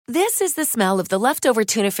This is the smell of the leftover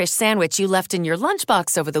tuna fish sandwich you left in your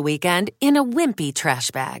lunchbox over the weekend in a wimpy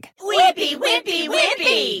trash bag. Wimpy, wimpy,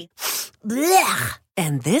 wimpy! Blech!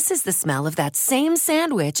 And this is the smell of that same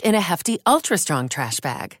sandwich in a hefty, ultra-strong trash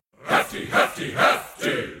bag. Hefty, hefty,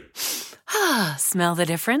 hefty! Ah, smell the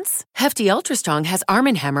difference? Hefty Ultra Strong has Arm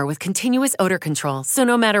 & Hammer with continuous odor control, so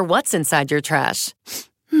no matter what's inside your trash,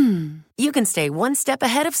 you can stay one step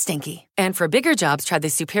ahead of stinky. And for bigger jobs, try the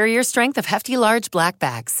superior strength of Hefty Large Black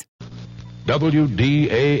Bags.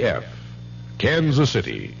 WDAF, Kansas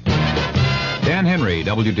City. Dan Henry,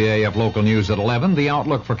 WDAF Local News at 11. The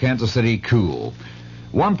outlook for Kansas City, cool.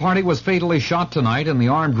 One party was fatally shot tonight in the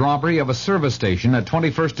armed robbery of a service station at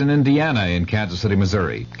 21st and Indiana in Kansas City,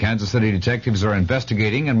 Missouri. Kansas City detectives are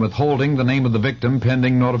investigating and withholding the name of the victim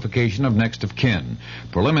pending notification of next of kin.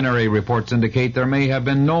 Preliminary reports indicate there may have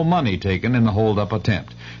been no money taken in the hold-up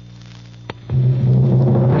attempt.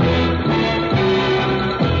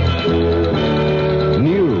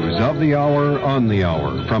 News of the hour on the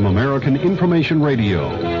hour from American Information Radio.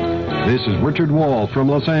 This is Richard Wall from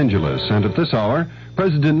Los Angeles, and at this hour,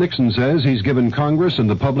 President Nixon says he's given Congress and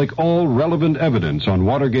the public all relevant evidence on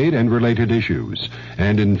Watergate and related issues.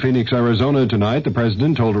 And in Phoenix, Arizona tonight, the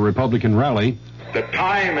president told a Republican rally, "The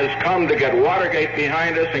time has come to get Watergate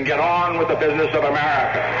behind us and get on with the business of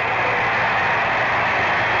America."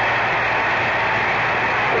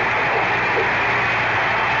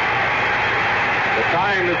 The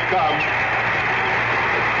time has come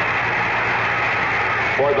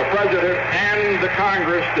for the President and the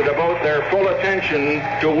Congress to devote their full attention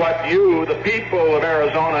to what you, the people of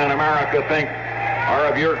Arizona and America, think are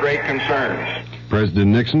of your great concerns.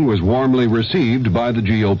 President Nixon was warmly received by the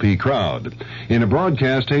GOP crowd. In a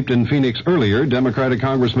broadcast taped in Phoenix earlier, Democratic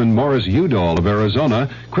Congressman Morris Udall of Arizona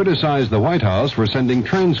criticized the White House for sending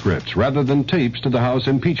transcripts rather than tapes to the House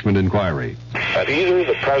impeachment inquiry. That either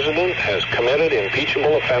the President has committed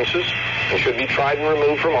impeachable offenses and should be tried and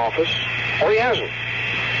removed from office, or he hasn't.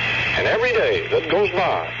 And every day that goes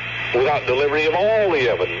by without delivery of all the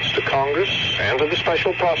evidence to Congress and to the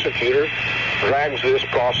special prosecutor drags this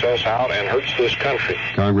process out and hurts this country.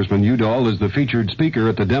 Congressman Udall is the featured speaker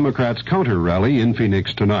at the Democrats' counter rally in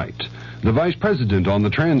Phoenix tonight. The vice president on the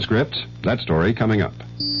transcripts, that story coming up.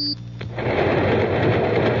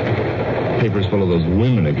 Paper's full of those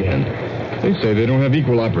women again. They say they don't have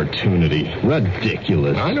equal opportunity.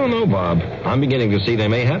 Ridiculous. I don't know, Bob. I'm beginning to see they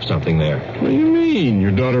may have something there. What do you mean? Your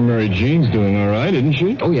daughter Mary Jean's doing all right, isn't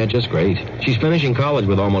she? Oh, yeah, just great. She's finishing college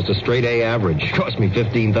with almost a straight A average. Cost me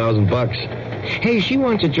 $15,000. Hey, she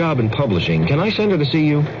wants a job in publishing. Can I send her to see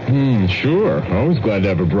you? Sure. Always glad to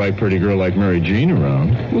have a bright, pretty girl like Mary Jean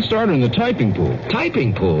around. We'll start her in the typing pool.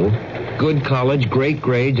 Typing pool? Good college, great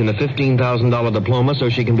grades, and a $15,000 diploma so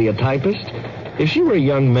she can be a typist? If she were a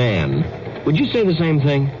young man, would you say the same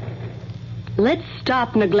thing? Let's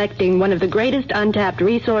stop neglecting one of the greatest untapped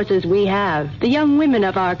resources we have, the young women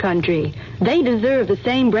of our country. They deserve the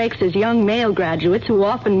same breaks as young male graduates who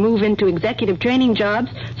often move into executive training jobs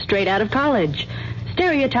straight out of college.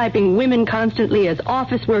 Stereotyping women constantly as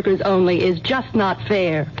office workers only is just not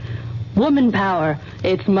fair. Woman power,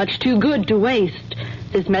 it's much too good to waste.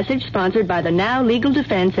 This message sponsored by the Now Legal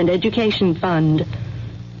Defense and Education Fund.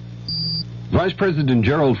 Vice President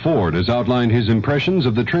Gerald Ford has outlined his impressions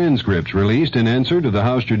of the transcripts released in answer to the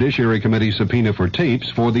House Judiciary Committee subpoena for tapes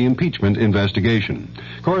for the impeachment investigation.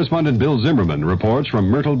 Correspondent Bill Zimmerman reports from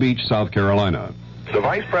Myrtle Beach, South Carolina. The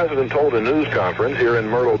Vice President told a news conference here in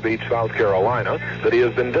Myrtle Beach, South Carolina, that he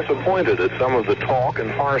has been disappointed at some of the talk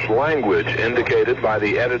and harsh language indicated by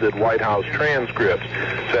the edited White House transcripts.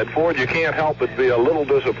 Said Ford, "You can't help but be a little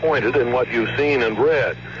disappointed in what you've seen and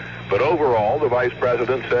read." But overall, the Vice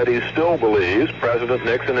President said he still believes President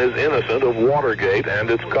Nixon is innocent of Watergate and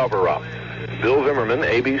its cover-up. Bill Zimmerman,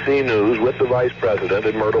 ABC News, with the Vice President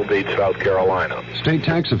in Myrtle Beach, South Carolina. State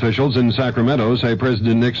tax officials in Sacramento say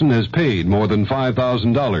President Nixon has paid more than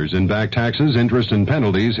 $5,000 in back taxes, interest, and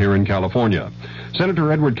penalties here in California.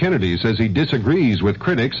 Senator Edward Kennedy says he disagrees with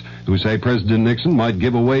critics who say President Nixon might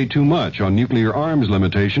give away too much on nuclear arms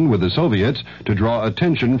limitation with the Soviets to draw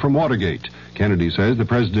attention from Watergate. Kennedy says the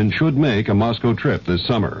president should make a Moscow trip this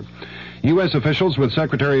summer. U.S. officials with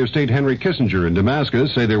Secretary of State Henry Kissinger in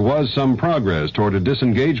Damascus say there was some progress toward a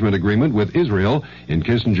disengagement agreement with Israel in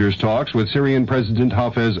Kissinger's talks with Syrian President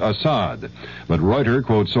Hafez Assad. But Reuters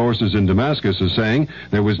quotes sources in Damascus as saying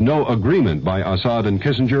there was no agreement by Assad and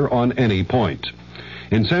Kissinger on any point.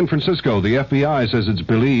 In San Francisco, the FBI says it's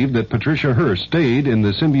believed that Patricia Hearst stayed in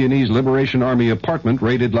the Symbionese Liberation Army apartment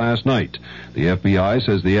raided last night. The FBI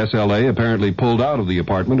says the SLA apparently pulled out of the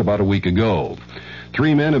apartment about a week ago.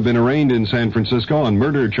 3 men have been arraigned in San Francisco on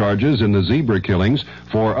murder charges in the zebra killings.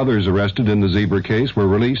 4 others arrested in the zebra case were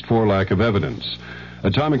released for lack of evidence.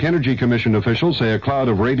 Atomic Energy Commission officials say a cloud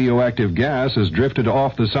of radioactive gas has drifted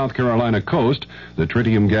off the South Carolina coast. The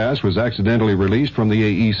tritium gas was accidentally released from the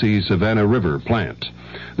AEC Savannah River plant.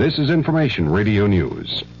 This is Information Radio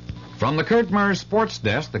News. From the Kurt Murray Sports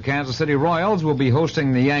Desk, the Kansas City Royals will be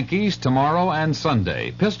hosting the Yankees tomorrow and Sunday.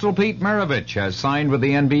 Pistol Pete Maravich has signed with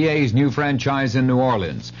the NBA's new franchise in New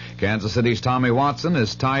Orleans. Kansas City's Tommy Watson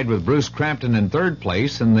is tied with Bruce Crampton in third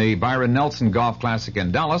place in the Byron Nelson Golf Classic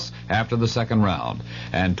in Dallas after the second round.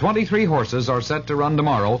 And 23 horses are set to run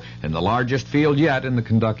tomorrow in the largest field yet in the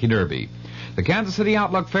Kentucky Derby. The Kansas City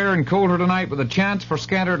outlook fair and colder tonight with a chance for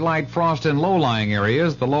scattered light frost in low-lying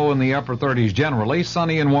areas, the low in the upper 30s generally,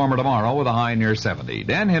 sunny and warmer tomorrow with a high near 70.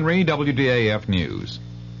 Dan Henry, WDAF News.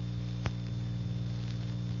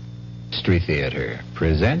 Mystery Theater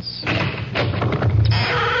presents...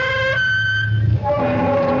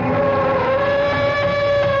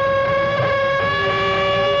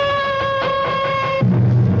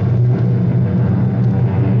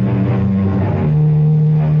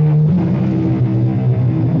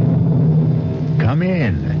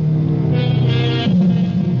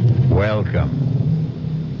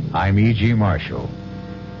 Welcome. I'm E.G. Marshall.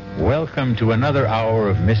 Welcome to another hour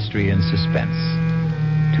of mystery and suspense,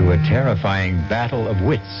 to a terrifying battle of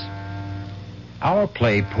wits. Our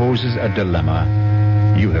play poses a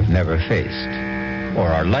dilemma you have never faced, or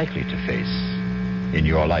are likely to face in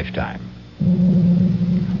your lifetime.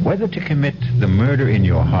 Whether to commit the murder in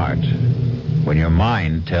your heart when your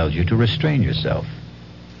mind tells you to restrain yourself.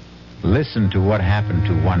 Listen to what happened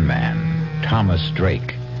to one man, Thomas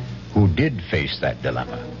Drake, who did face that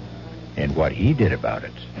dilemma, and what he did about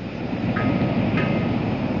it.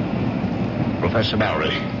 Professor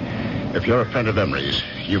Mallory, if you're a friend of Emery's,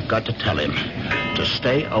 you've got to tell him to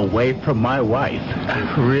stay away from my wife.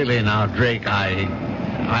 Really now, Drake,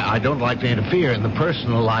 I don't like to interfere in the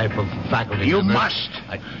personal life of faculty. You must.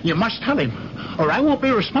 You must tell him, or I won't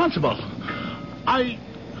be responsible. I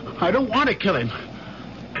don't want to kill him.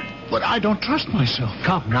 But I don't trust myself.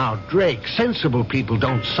 Come now, Drake. Sensible people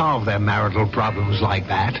don't solve their marital problems like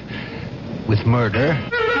that. With murder.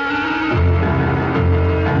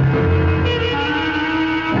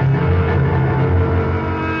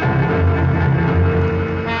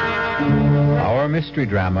 Our mystery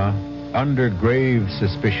drama, Under Grave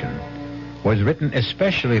Suspicion, was written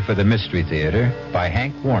especially for the Mystery Theater by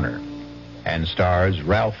Hank Warner and stars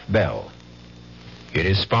Ralph Bell. It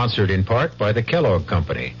is sponsored in part by the Kellogg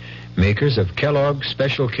Company, makers of Kellogg's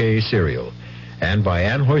Special K cereal, and by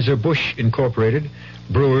Anheuser-Busch Incorporated,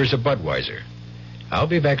 brewers of Budweiser. I'll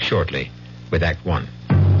be back shortly with Act One.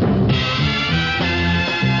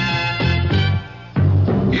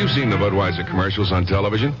 You've seen the Budweiser commercials on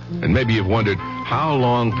television, and maybe you've wondered how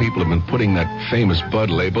long people have been putting that famous Bud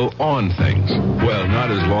label on things. Well, not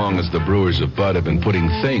as long as the brewers of Bud have been putting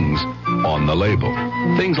things on the label.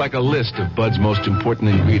 Things like a list of Bud's most important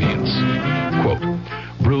ingredients. Quote,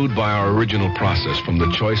 brewed by our original process from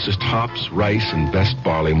the choicest hops, rice, and best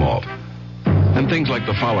barley malt. And things like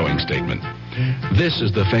the following statement. This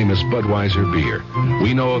is the famous Budweiser beer.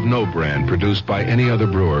 We know of no brand produced by any other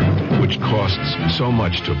brewer which costs so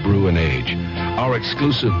much to brew and age. Our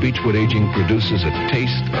exclusive Beechwood aging produces a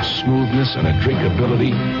taste, a smoothness, and a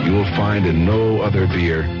drinkability you will find in no other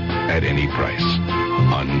beer at any price.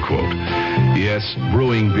 Unquote. Yes,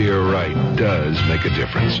 brewing beer right does make a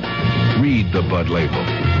difference. Read the Bud label.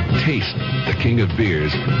 Taste the king of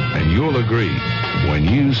beers, and you'll agree, when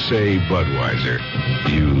you say Budweiser,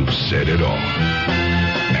 you've said it all.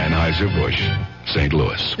 Anheuser-Busch, St.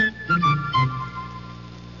 Louis.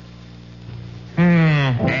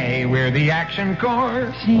 A, we're the action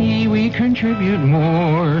corps. C, we contribute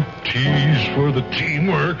more. T's for the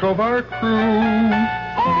teamwork of our crew.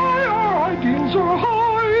 I, our ideals are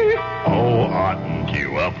high. O, oughtn't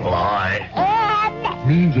you apply?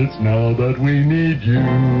 Means it's now that we need you.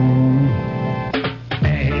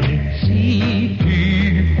 A, C,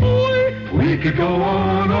 D, I. We could go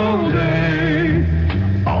on all day.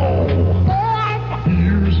 Oh.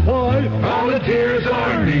 Here's why volunteers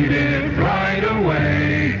are needed right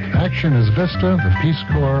away. Action is VISTA, the Peace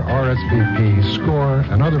Corps, RSVP, SCORE,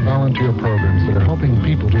 and other volunteer programs that are helping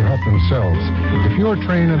people to help themselves. If you're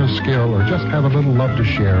trained in a skill or just have a little love to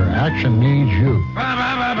share, Action needs you.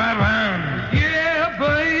 Yeah,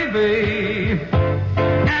 baby.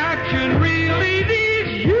 Action really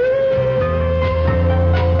needs you.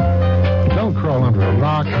 Don't crawl under a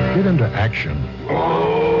rock. Get into action.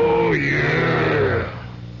 Oh, yeah.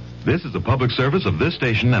 This is a public service of this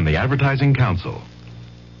station and the Advertising Council.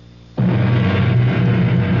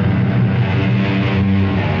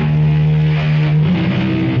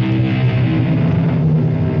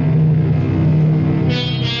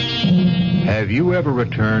 Have you ever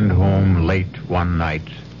returned home late one night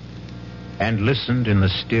and listened in the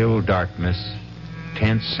still darkness,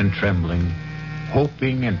 tense and trembling,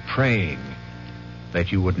 hoping and praying that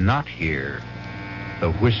you would not hear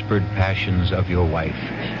the whispered passions of your wife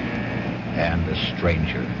and a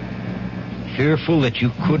stranger, fearful that you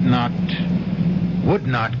would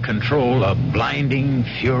not control a blinding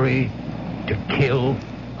fury to kill?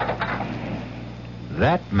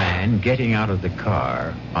 That man getting out of the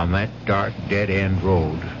car on that dark dead-end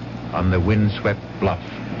road on the windswept bluff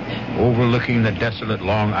overlooking the desolate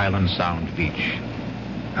Long Island Sound beach,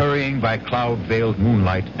 hurrying by cloud-veiled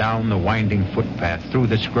moonlight down the winding footpath through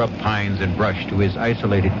the scrub pines and brush to his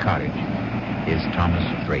isolated cottage, is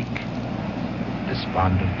Thomas Drake.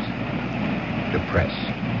 Despondent, depressed.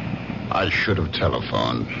 I should have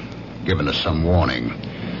telephoned, given us some warning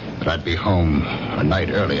that I'd be home a night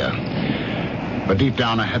earlier. But deep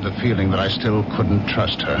down I had the feeling that I still couldn't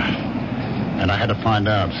trust her. And I had to find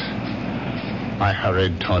out. I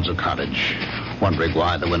hurried towards the cottage, wondering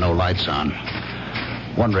why there were no lights on.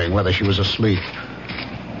 Wondering whether she was asleep,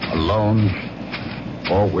 alone,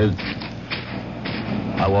 or with...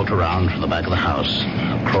 I walked around from the back of the house,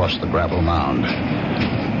 across the gravel mound,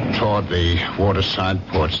 toward the waterside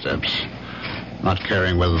porch steps, not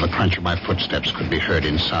caring whether the crunch of my footsteps could be heard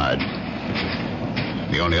inside.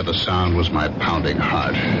 The only other sound was my pounding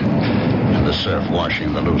heart and the surf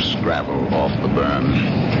washing the loose gravel off the berm.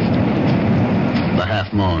 The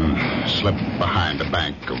half-moon slipped behind a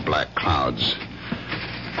bank of black clouds,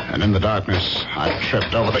 and in the darkness, I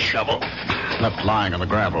tripped over the shovel, left lying on the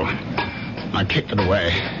gravel. I kicked it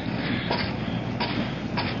away.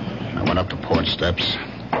 I went up the porch steps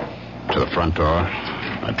to the front door.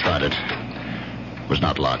 I tried it. It was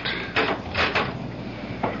not locked.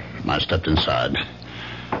 I stepped inside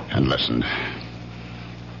and listened.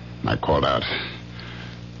 I called out,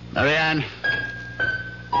 "Marianne!"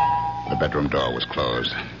 The bedroom door was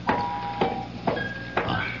closed.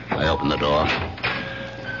 I opened the door.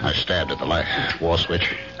 I stabbed at the light wall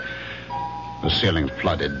switch. The ceiling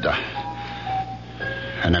flooded.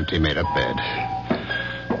 An empty made-up bed.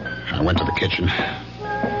 I went to the kitchen.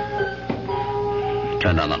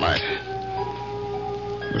 Turned on the light.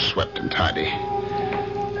 It was swept and tidy.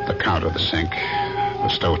 The counter, the sink, the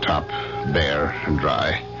stovetop, bare and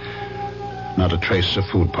dry. Not a trace of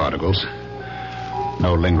food particles.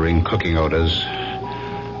 No lingering cooking odors.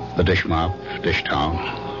 The dish mop, dish towel,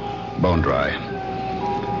 bone dry.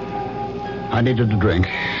 I needed a drink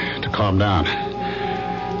to calm down.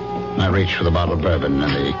 I reached for the bottle of bourbon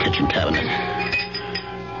in the kitchen cabinet.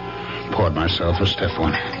 Poured myself a stiff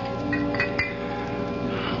one.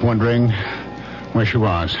 Wondering where she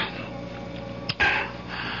was.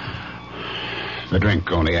 The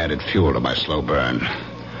drink only added fuel to my slow burn.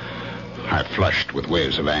 I flushed with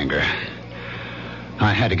waves of anger.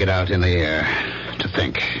 I had to get out in the air to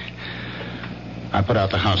think. I put out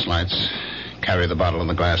the house lights, carried the bottle and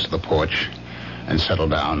the glass to the porch, and settled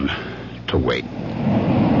down to wait.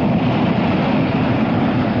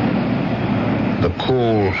 The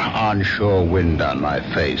cool onshore wind on my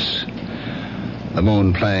face. The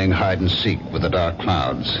moon playing hide and seek with the dark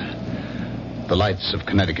clouds. The lights of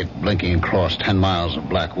Connecticut blinking across 10 miles of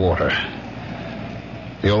black water.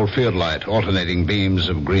 The old field light alternating beams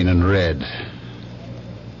of green and red.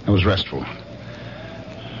 It was restful.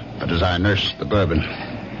 But as I nursed the bourbon,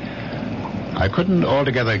 I couldn't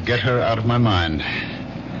altogether get her out of my mind.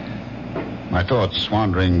 My thoughts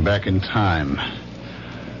wandering back in time,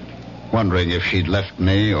 wondering if she'd left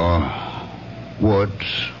me or would,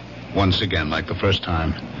 once again like the first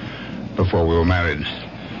time, before we were married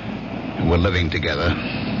and were living together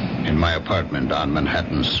in my apartment on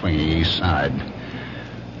Manhattan's swinging east side.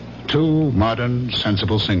 Two modern,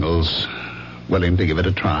 sensible singles willing to give it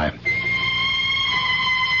a try.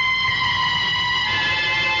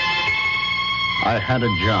 I had a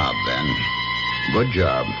job then. Good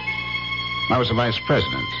job. I was a vice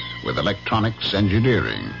president with electronics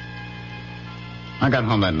engineering. I got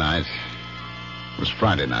home that night. It was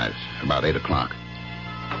Friday night, about 8 o'clock.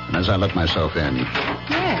 And as I let myself in...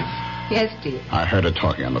 Yes, dear. I heard her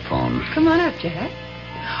talking on the phone. Come on up, Jack.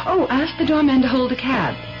 Oh, ask the doorman to hold a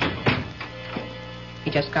cab.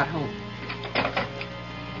 He just got home.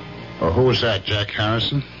 Well, who was that, Jack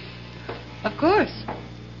Harrison? Of course.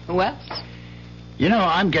 Who else? You know,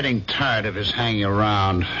 I'm getting tired of his hanging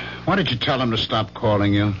around. Why did you tell him to stop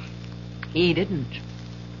calling you? He didn't.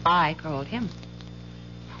 I called him.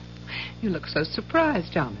 You look so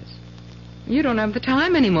surprised, Thomas. You don't have the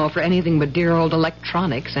time anymore for anything but dear old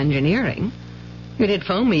electronics engineering. You did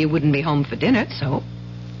phone me you wouldn't be home for dinner, so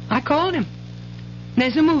I called him.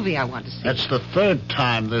 There's a movie I want to see. That's the third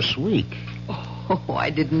time this week. Oh, Oh, I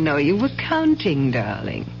didn't know you were counting,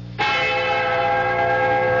 darling.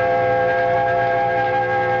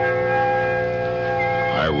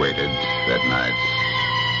 I waited that night,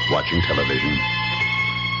 watching television,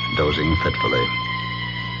 dozing fitfully.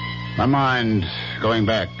 My mind going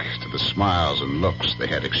back to the smiles and looks they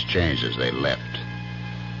had exchanged as they left.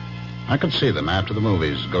 I could see them after the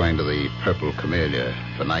movies going to the Purple Camellia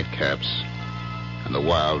for nightcaps and the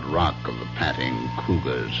wild rock of the panting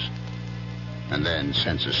cougars. And then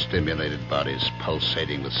senses-stimulated bodies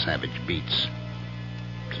pulsating with savage beats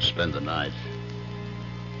to spend the night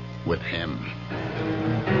with him.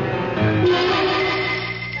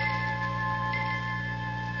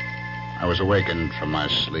 I was awakened from my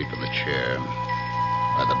sleep in the chair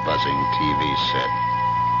by the buzzing TV set.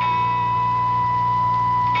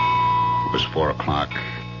 It was 4 o'clock.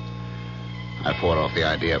 I fought off the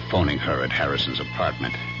idea of phoning her at Harrison's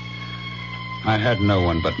apartment. I had no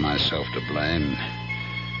one but myself to blame.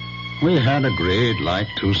 We had agreed, like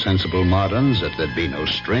two sensible moderns, that there'd be no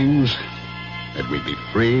strings, that we'd be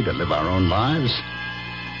free to live our own lives.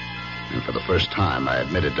 And for the first time, I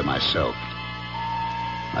admitted to myself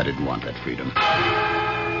I didn't want that freedom.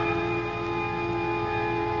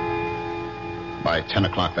 By 10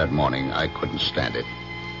 o'clock that morning, I couldn't stand it.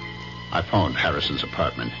 I phoned Harrison's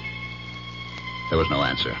apartment. There was no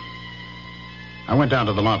answer. I went down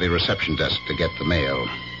to the lobby reception desk to get the mail.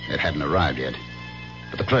 It hadn't arrived yet.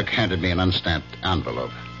 But the clerk handed me an unstamped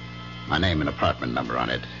envelope. My name and apartment number on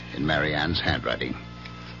it, in Mary Ann's handwriting.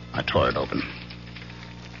 I tore it open.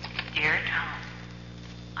 Dear Tom,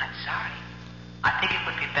 I'm sorry. I think it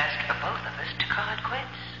would be best for both of us to call it quits.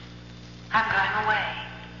 I'm going away.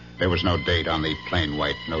 There was no date on the plain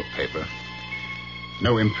white notepaper.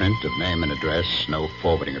 No imprint of name and address, no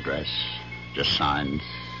forwarding address. Just signed,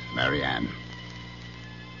 Mary Ann.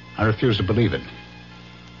 I refused to believe it.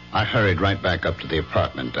 I hurried right back up to the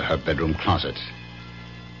apartment, to her bedroom closet.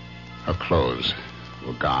 Her clothes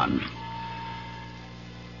were gone.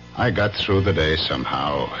 I got through the day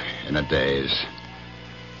somehow, in a daze.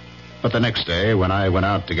 But the next day, when I went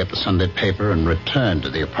out to get the Sunday paper and returned to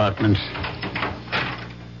the apartment,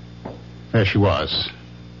 there she was,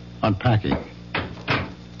 unpacking.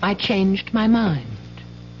 I changed my mind.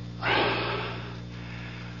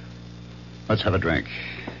 Let's have a drink.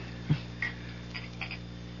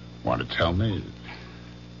 Want to tell me?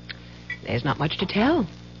 There's not much to tell.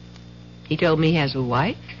 He told me he has a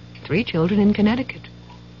wife, 3 children in Connecticut,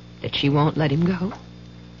 that she won't let him go,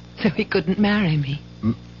 so he couldn't marry me.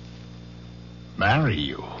 Marry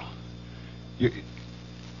you? You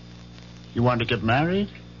want to get married?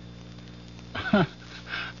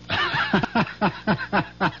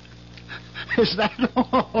 Is that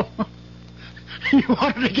all? You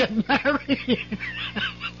wanted to get married?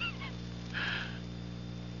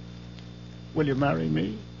 Will you marry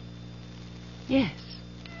me? Yes.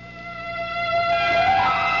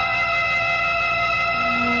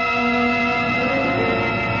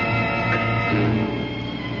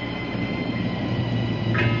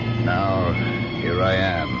 Now, here I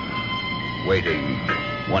am, waiting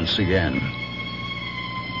once again.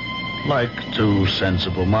 Like two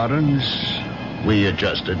sensible moderns, we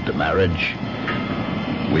adjusted to marriage.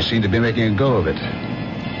 We seemed to be making a go of it.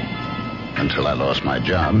 Until I lost my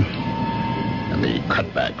job and the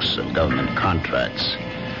cutbacks of government contracts.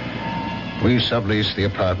 We subleased the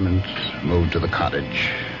apartment, moved to the cottage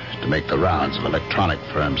to make the rounds of electronic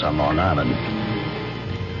firms on Long Island.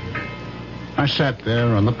 I sat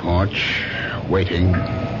there on the porch, waiting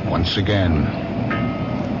once again,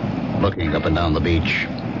 looking up and down the beach.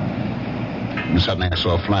 And suddenly I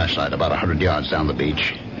saw a flashlight about 100 yards down the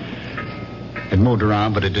beach. It moved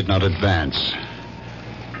around, but it did not advance.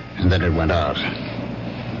 And then it went out.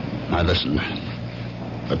 I listened.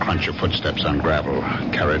 The crunch of footsteps on gravel,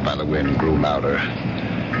 carried by the wind, grew louder.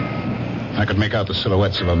 I could make out the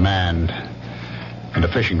silhouettes of a man and a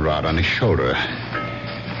fishing rod on his shoulder.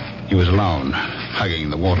 He was alone, hugging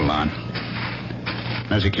the waterline.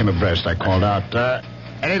 As he came abreast, I called out,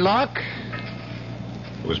 any luck?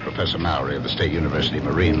 It was Professor Mallory of the State University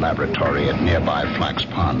Marine Laboratory at nearby Flax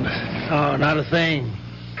Pond. Oh, not a thing.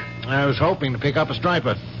 I was hoping to pick up a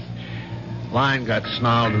striper. Line got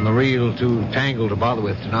snarled and the reel too tangled to bother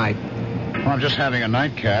with tonight. Well, I'm just having a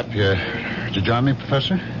nightcap. Did you join me,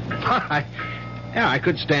 Professor? I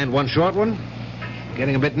could stand one short one.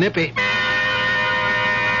 Getting a bit nippy.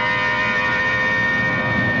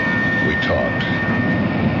 We talked.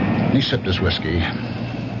 He sipped his whiskey.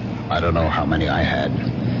 I don't know how many I had.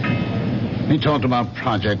 He talked about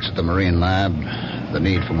projects at the Marine Lab, the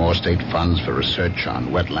need for more state funds for research on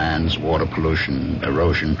wetlands, water pollution,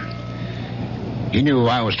 erosion. He knew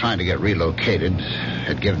I was trying to get relocated.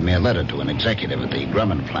 Had given me a letter to an executive at the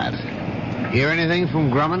Grumman plant. Hear anything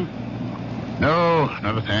from Grumman? No,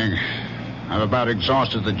 not a thing. I've about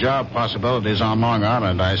exhausted the job possibilities on Long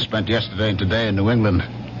Island. I spent yesterday and today in New England.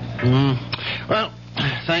 Well,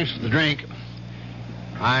 thanks for the drink.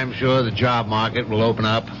 I'm sure the job market will open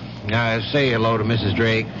up. Say hello to Mrs.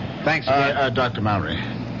 Drake. Thanks again. Dr. Mallory.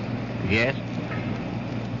 Yes?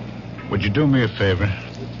 Would you do me a favor?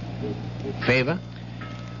 Favor?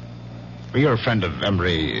 Well, you're a friend of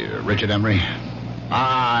Emery, Richard Emery.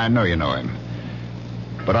 I know you know him.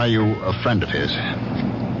 But are you a friend of his?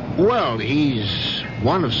 Well, he's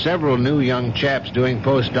one of several new young chaps doing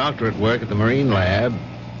postdoctorate work at the Marine Lab.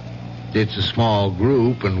 It's a small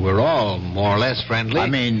group, and we're all more or less friendly. I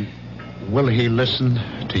mean, will he listen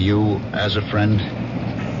to you as a friend?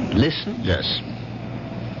 Listen? Yes.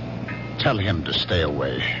 Tell him to stay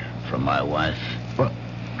away from my wife. What?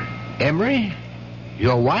 Emery?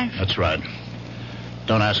 Your wife? That's right.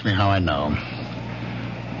 Don't ask me how I know.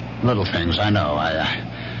 Little things, I know.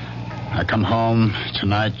 I come home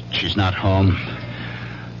tonight. She's not home.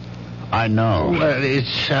 I know. Well,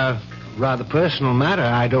 it's a rather personal matter.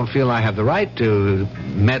 I don't feel I have the right to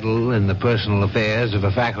meddle in the personal affairs of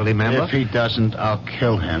a faculty member. If he doesn't, I'll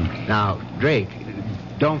kill him. Now, Drake,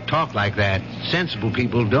 don't talk like that. Sensible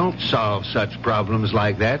people don't solve such problems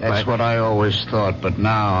like that. That's what I always thought, but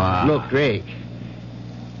now... Look, Drake,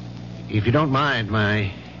 if you don't mind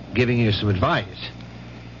my giving you some advice,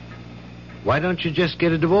 why don't you just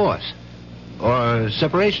get a divorce? Or a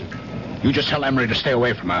separation? You just tell Emery to stay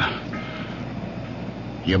away from her.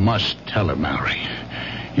 You must tell her, Mallory.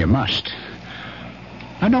 You must.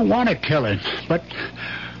 I don't want to kill him, but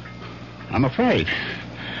I'm afraid.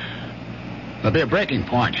 There'll be a breaking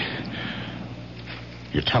point.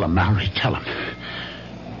 You tell him, Mallory, tell him.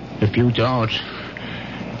 If you don't,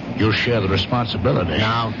 you'll share the responsibility.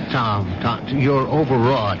 Now, Tom, you're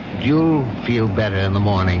overwrought. You'll feel better in the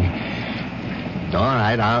morning. All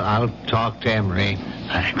right, I'll talk to Emery.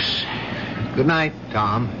 Thanks. Good night,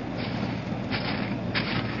 Tom.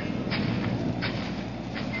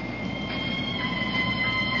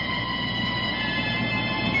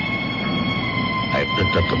 I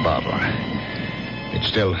picked up the bottle. It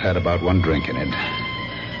still had about one drink in it.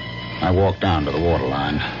 I walked down to the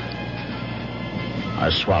waterline. I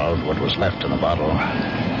swallowed what was left in the bottle.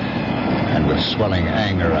 And with swelling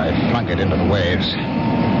anger, I flung it into the waves.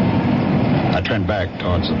 I turned back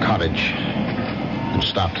towards the cottage and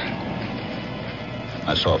stopped.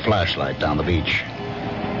 I saw a flashlight down the beach.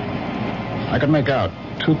 I could make out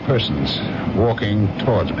two persons walking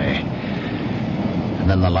towards me. And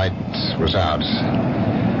then the light was out.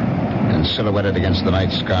 And silhouetted against the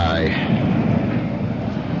night sky,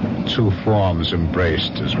 two forms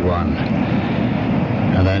embraced as one.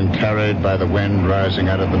 And then, carried by the wind rising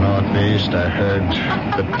out of the northeast, I heard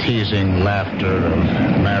the teasing laughter of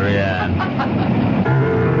Marianne.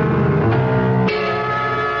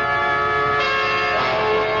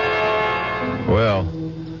 Well,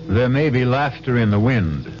 there may be laughter in the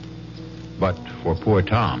wind, but for poor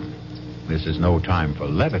Tom, this is no time for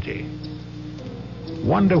levity.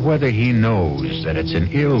 Wonder whether he knows that it's an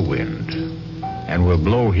ill wind and will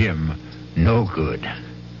blow him no good.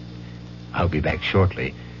 I'll be back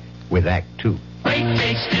shortly with Act 2.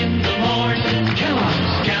 Breakfast in the morning,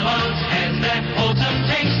 Kellogg's has that wholesome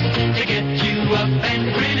taste to get you up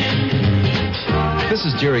and grinning. This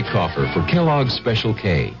is Jerry Coffer for Kellogg's Special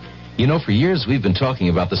K. You know, for years we've been talking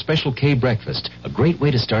about the Special K breakfast, a great way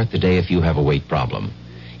to start the day if you have a weight problem.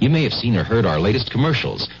 You may have seen or heard our latest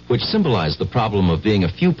commercials, which symbolize the problem of being a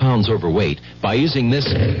few pounds overweight by using this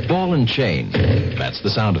ball and chain. That's the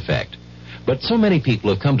sound effect. But so many people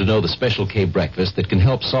have come to know the Special K breakfast that can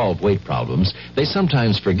help solve weight problems, they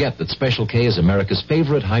sometimes forget that Special K is America's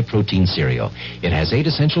favorite high-protein cereal. It has 8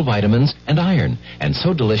 essential vitamins and iron, and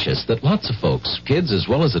so delicious that lots of folks, kids as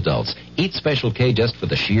well as adults, eat Special K just for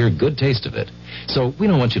the sheer good taste of it. So we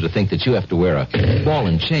don't want you to think that you have to wear a ball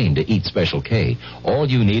and chain to eat Special K. All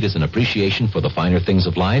you need is an appreciation for the finer things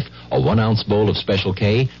of life, a 1-ounce bowl of Special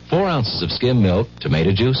K, 4 ounces of skim milk,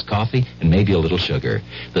 tomato juice, coffee, and maybe a little sugar.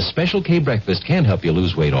 The Special K breakfast can help you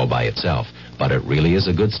lose weight all by itself, but it really is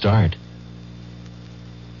a good start.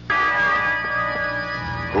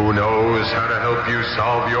 Who knows how to help you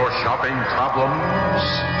solve your shopping problems?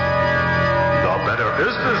 The Better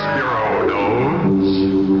Business Bureau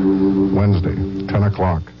knows. Wednesday, 10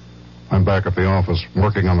 o'clock. I'm back at the office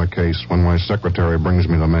working on the case when my secretary brings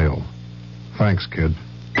me the mail. Thanks, kid.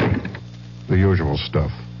 The usual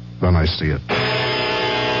stuff. Then I see it.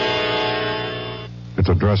 It's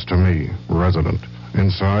addressed to me, resident.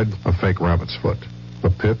 Inside, a fake rabbit's foot. The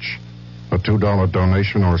pitch, A $2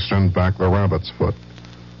 donation or send back the rabbit's foot.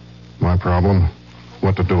 My problem?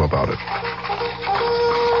 What to do about it.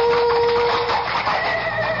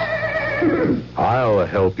 I'll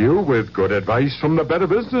help you with good advice from the Better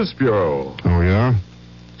Business Bureau. Oh, yeah?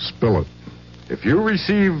 Spill it. If you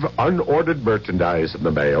receive unordered merchandise in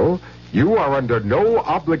the mail, you are under no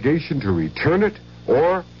obligation to return it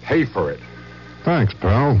or pay for it. Thanks,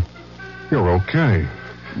 pal. You're okay.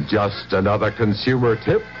 Just another consumer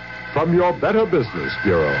tip from your Better Business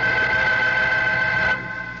Bureau.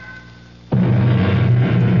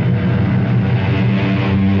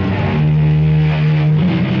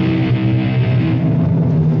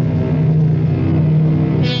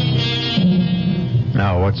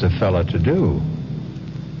 Now, what's a fella to do?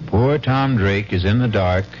 Poor Tom Drake is in the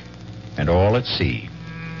dark and all at sea,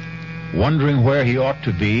 wondering where he ought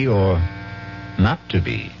to be or not to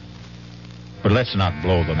be. But let's not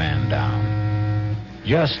blow the man down.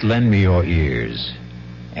 Just lend me your ears,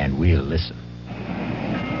 and we'll listen.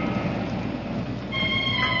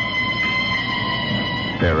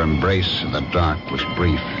 Their embrace in the dark was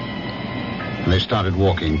brief. And they started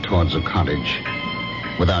walking towards the cottage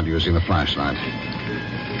without using the flashlight.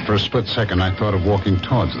 For a split second, I thought of walking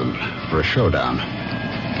towards them for a showdown.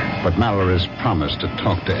 But Mallory's promise to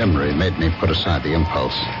talk to Emery made me put aside the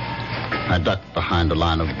impulse. I ducked behind a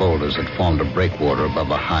line of boulders that formed a breakwater above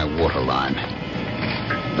a high water line.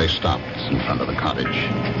 They stopped in front of the cottage.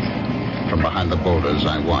 From behind the boulders,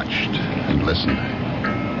 I watched and listened.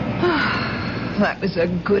 That was a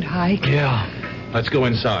good hike. Yeah. Let's go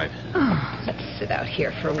inside. Oh, let's sit out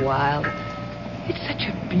here for a while. It's such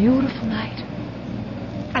a beautiful night.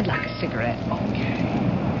 I'd like a cigarette. Okay.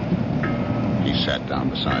 He sat down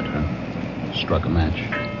beside her, struck a match,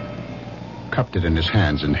 cupped it in his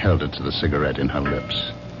hands and held it to the cigarette in her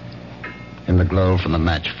lips. In the glow from the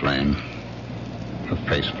match flame, her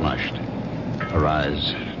face flushed, her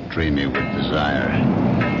eyes dreamy with desire.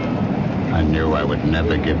 I knew I would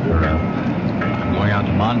never give her up. I'm going out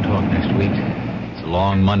to Montauk next week. It's a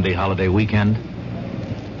long Monday holiday weekend.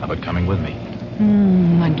 How about coming with me?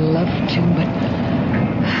 I'd love to, but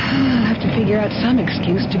I'll have to figure out some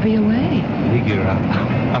excuse to be away. Figure out?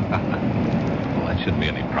 Well, that shouldn't be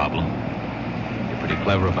any problem. You're pretty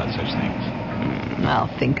clever about such things. I'll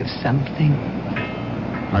think of something.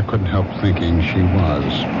 I couldn't help thinking she was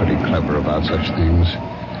pretty clever about such things.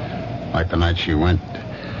 Like the night she went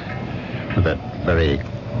with that very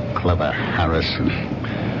clever Harrison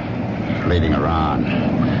leading her on.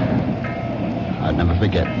 I'd never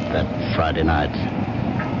forget that Friday night.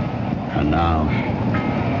 And now,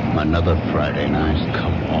 another Friday night.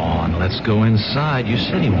 Come on, let's go inside. You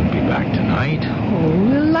said he won't be back tonight. Oh,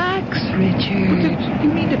 relax, Richard. You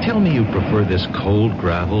mean to tell me you prefer this cold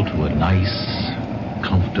gravel to a nice,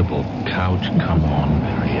 comfortable couch? Come on,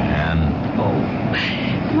 Marianne.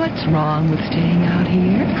 Oh, what's wrong with staying out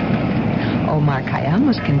here? Omar Khayyam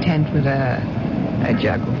was content with a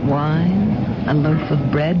jug of wine, a loaf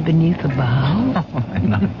of bread beneath a bough. Oh,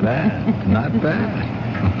 not bad, not bad.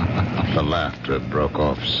 The laughter broke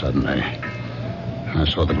off suddenly. I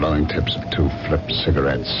saw the glowing tips of two flipped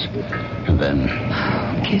cigarettes. And then...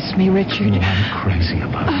 Kiss me, Richard. Oh, I'm crazy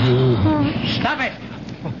about you. Stop it!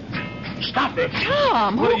 Stop it!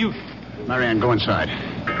 Tom! What are you... Marianne, go inside.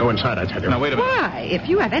 Go inside, I tell you. Now, wait a minute. Why? If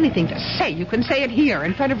you have anything to say, you can say it here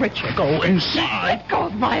in front of Richard. Go inside. Let go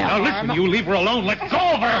of my arm. Now, listen, you leave her alone. Let go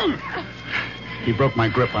of her. He broke my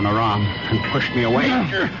grip on her arm and pushed me away.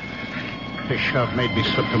 His shove made me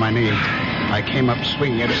slip to my knee. I came up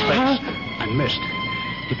swinging at his face and missed.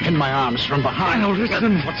 He pinned my arms from behind. Now,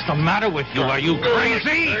 listen. What's the matter with you? Are you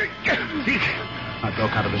crazy? I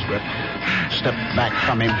broke out of his grip, stepped back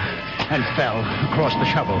from him, and fell across the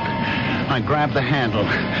shovel. I grabbed the handle,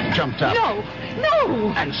 jumped up. No!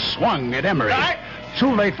 And swung at Emery.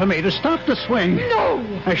 Too late for me to stop the swing. No!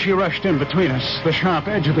 As she rushed in between us, the sharp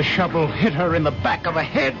edge of the shovel hit her in the back of the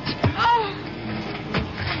head. Oh,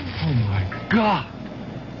 my God!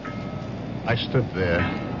 I stood there,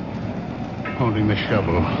 holding the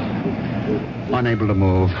shovel, unable to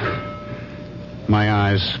move, my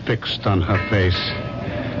eyes fixed on her face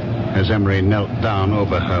as Emery knelt down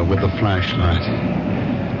over her with the flashlight.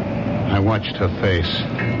 I watched her face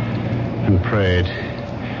and prayed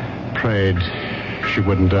she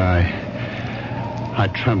wouldn't die. I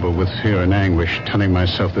trembled with fear and anguish, telling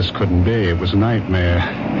myself this couldn't be. It was a nightmare.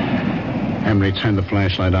 Emery turned the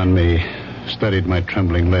flashlight on me, studied my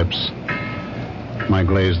trembling lips, my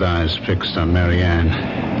glazed eyes fixed on Marianne.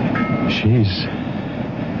 She's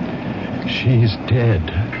dead.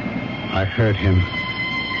 I heard him,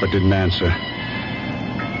 but didn't answer.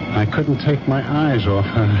 I couldn't take my eyes off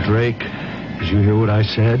her. Drake, did you hear what I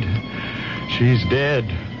said? She's dead.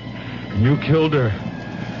 And you killed her.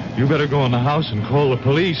 You better go in the house and call the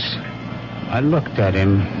police. I looked at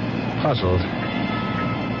him, puzzled.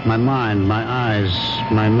 My mind, my eyes,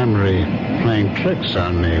 my memory playing tricks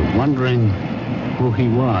on me, wondering who he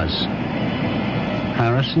was.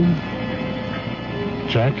 Harrison?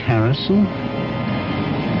 Jack Harrison?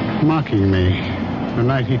 Mocking me the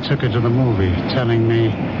night he took her to the movie, telling me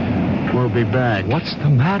we'll be back. What's the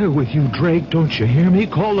matter with you, Drake? Don't you hear me?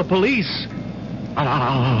 Call the police.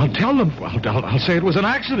 I'll tell them. I'll say it was an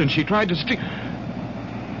accident. She tried to steal.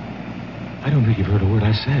 I don't think you've heard a word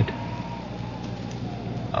I said.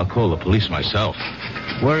 I'll call the police myself.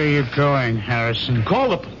 Where are you going, Harrison? Call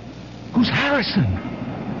the... Who's Harrison?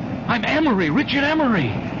 I'm Emery, Richard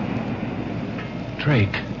Emery.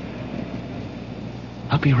 Drake.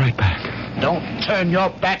 I'll be right back. Don't turn your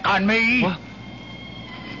back on me. What?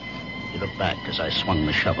 He looked back as I swung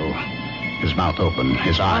the shovel, his mouth open,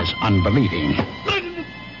 his eyes unbelieving.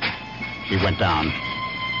 He went down.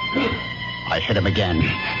 I hit him again.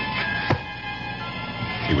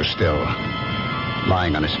 He was still,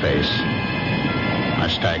 lying on his face. I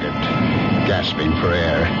staggered, gasping for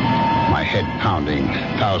air, my head pounding,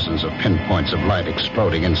 thousands of pinpoints of light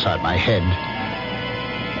exploding inside my head.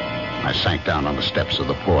 I sank down on the steps of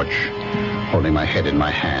the porch, holding my head in my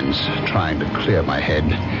hands, trying to clear my head,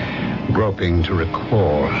 groping to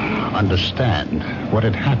recall, understand what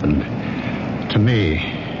had happened to me,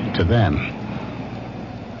 to them.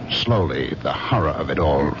 Slowly, the horror of it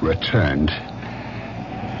all returned.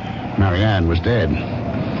 Marianne was dead.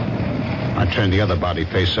 I turned the other body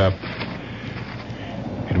face up.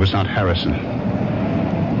 It was not Harrison.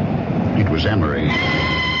 It was Emery.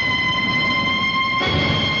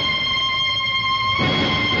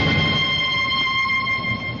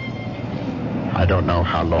 I don't know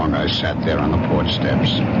how long I sat there on the porch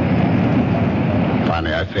steps.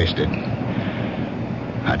 Finally, I faced it.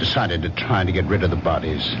 I decided to try to get rid of the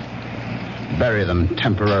bodies, bury them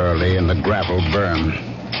temporarily in the gravel berm.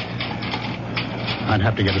 I'd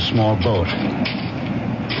have to get a small boat,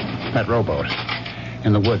 that rowboat,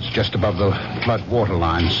 in the woods just above the flood water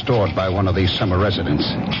line stored by one of these summer residents.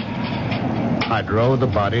 I'd row the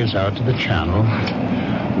bodies out to the channel,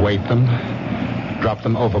 weight them, drop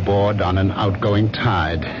them overboard on an outgoing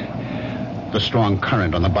tide. The strong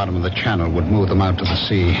current on the bottom of the channel would move them out to the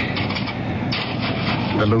sea.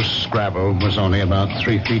 The loose gravel was only about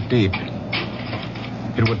 3 feet deep.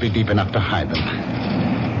 It would be deep enough to hide them.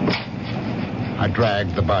 I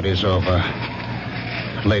dragged the bodies over,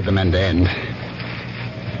 laid them end to end,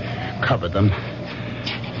 covered them,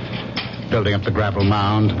 building up the gravel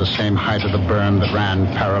mound to the same height of the berm that ran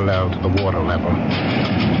parallel to the water level.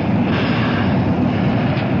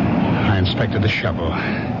 I inspected the shovel.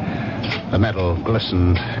 The metal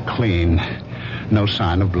glistened clean, no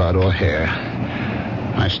sign of blood or hair.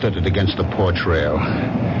 I stood it against the porch rail,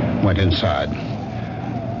 went inside.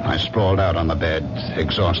 I sprawled out on the bed,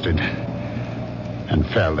 exhausted, and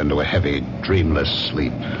fell into a heavy, dreamless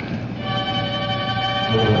sleep.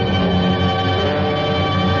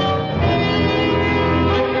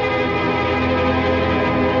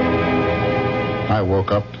 I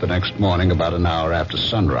woke up the next morning about an hour after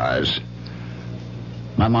sunrise.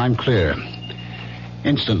 My mind clear,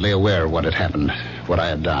 instantly aware of what had happened, what I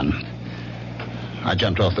had done. I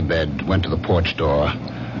jumped off the bed, went to the porch door,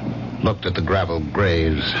 looked at the gravel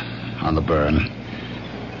graves on the burn.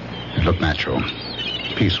 It looked natural,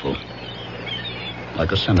 peaceful,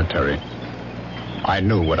 like a cemetery. I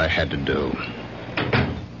knew what I had to do.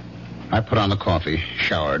 I put on the coffee,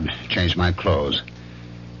 showered, changed my clothes.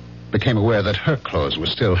 Became aware that her clothes were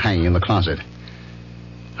still hanging in the closet.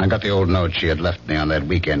 I got the old note she had left me on that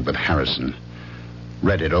weekend with Harrison.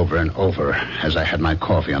 Read it over and over as I had my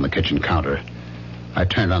coffee on the kitchen counter. I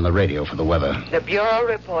turned on the radio for the weather. The Bureau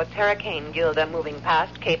reports Hurricane Gilda moving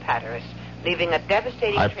past Cape Hatteras, leaving a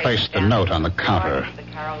devastating I placed the note on the counter,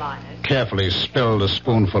 carefully spilled a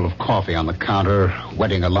spoonful of coffee on the counter,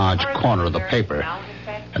 wetting a large corner of the paper,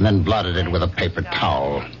 and then blotted it with a paper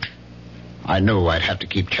towel. I knew I'd have to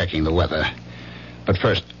keep checking the weather. But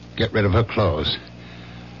first, get rid of her clothes.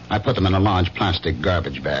 I put them in a large plastic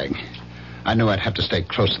garbage bag. I knew I'd have to stay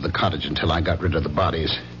close to the cottage until I got rid of the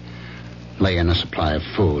bodies. Lay in a supply of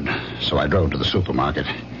food, so I drove to the supermarket,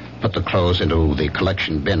 put the clothes into the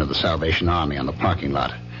collection bin of the Salvation Army on the parking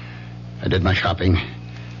lot. I did my shopping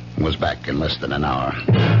and was back in less than an hour.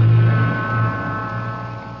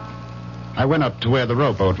 I went up to where the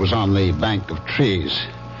rowboat was on the bank of trees.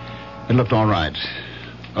 It looked all right.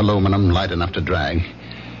 Aluminum, light enough to drag.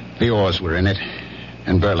 The oars were in it,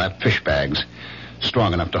 and burlap fish bags,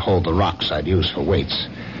 strong enough to hold the rocks I'd use for weights.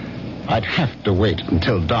 I'd have to wait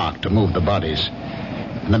until dark to move the bodies.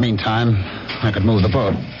 In the meantime, I could move the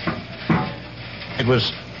boat. It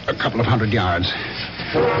was a couple of 100 yards.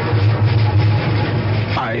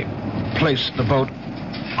 I placed the boat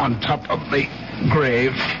on top of the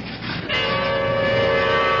grave.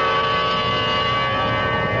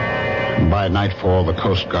 By nightfall, the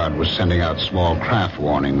Coast Guard was sending out small craft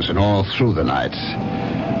warnings, and all through the night,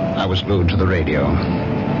 I was glued to the radio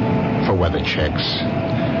for weather checks,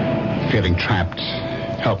 feeling trapped,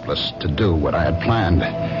 helpless to do what I had planned.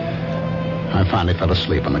 I finally fell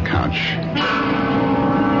asleep on the couch.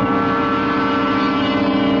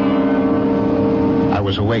 I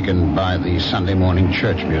was awakened by the Sunday morning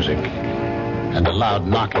church music and a loud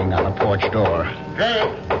knocking on the porch door.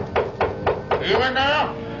 Joe, are you in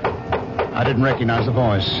now? I didn't recognize the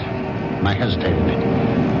voice. I hesitated.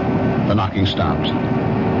 The knocking stopped.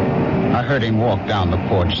 I heard him walk down the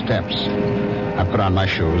porch steps. I put on my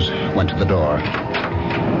shoes, went to the door.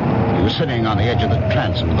 He was sitting on the edge of the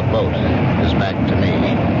transom of the boat, his back to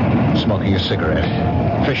me, smoking a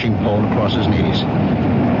cigarette, fishing pole across his knees.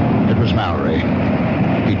 It was Mallory.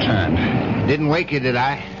 He turned. Didn't wake you, did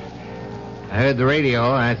I? I heard the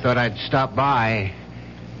radio, and I thought I'd stop by.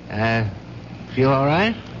 Feel all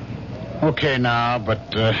right? Okay now,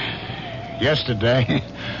 but yesterday,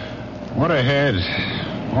 what a head.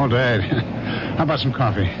 All day. How about some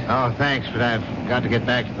coffee? Oh, thanks, but I've got to get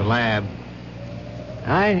back to the lab.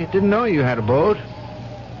 I didn't know you had a boat.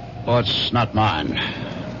 Oh, it's not mine.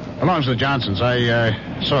 Belongs to the Johnsons. I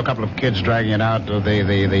saw a couple of kids dragging it out of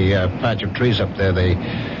the patch of trees up there. They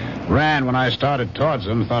ran when I started towards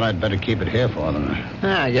them. Thought I'd better keep it here for them.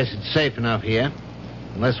 I guess it's safe enough here,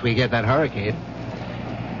 unless we get that hurricane.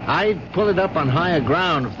 I'd pull it up on higher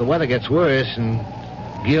ground if the weather gets worse and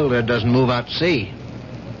Gilda doesn't move out to sea.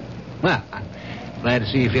 Well, I'm glad to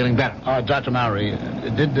see you feeling better. Dr. Mallory,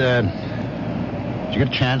 did you get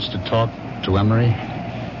a chance to talk to Emery?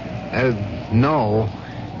 No.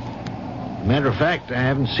 Matter of fact, I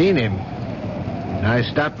haven't seen him. I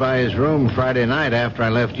stopped by his room Friday night after I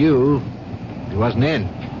left you. He wasn't in.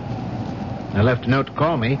 I left a note to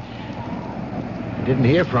call me. I didn't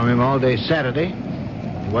hear from him all day Saturday.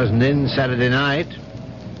 He wasn't in Saturday night.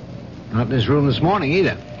 Not in his room this morning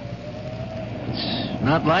either. It's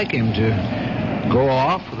not like him to go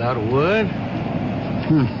off without a word.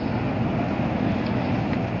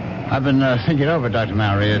 I've been thinking over, Dr.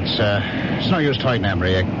 Mallory. It's no use talking to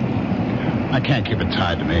Emery. I can't keep it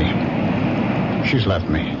tied to me. She's left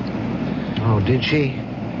me. Oh, did she?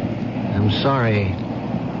 I'm sorry.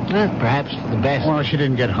 Perhaps for the best. Well, she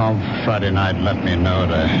didn't get home Friday night and left me a note.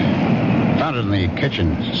 I found it in the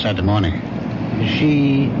kitchen Saturday morning. Is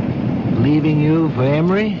she leaving you for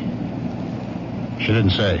Emery? She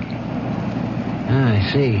didn't say. I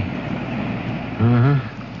see.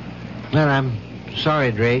 Well, I'm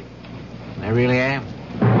sorry, Drake. I really am.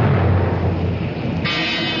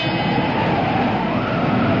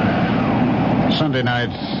 Sunday night,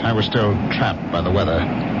 I was still trapped by the weather.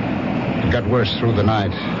 It got worse through the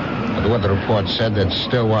night. But the weather report said there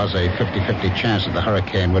still was a 50-50 chance that the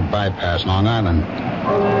hurricane would bypass Long Island.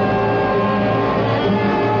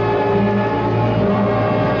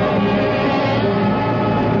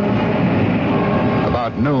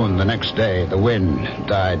 About noon the next day, the wind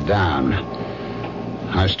died down.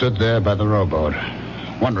 I stood there by the rowboat,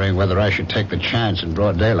 wondering whether I should take the chance in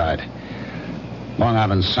broad daylight. Long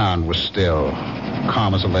Island Sound was still,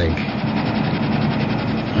 calm as a lake.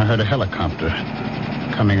 I heard a helicopter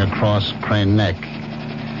coming across Crane Neck.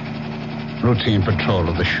 Routine patrol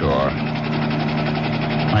of the shore.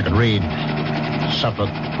 I could read Suffolk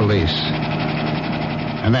Police.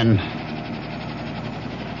 And then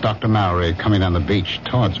Dr. Mallory coming down the beach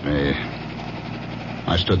towards me.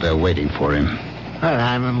 I stood there waiting for him. Well,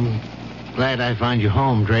 I'm glad I found you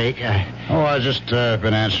home, Drake. I've just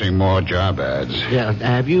been answering more job ads. Yeah,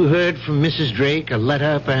 have you heard from Mrs. Drake? A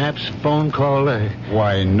letter, perhaps? A phone call?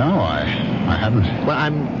 Why, no, I haven't. Well,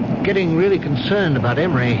 I'm getting really concerned about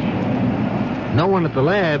Emery. No one at the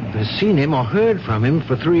lab has seen him or heard from him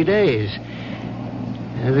for 3 days.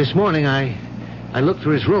 This morning, I looked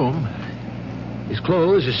through his room. His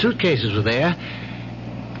clothes, his suitcases were there.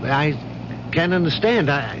 I can't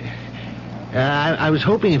understand. I was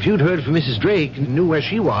hoping if you'd heard from Mrs. Drake and knew where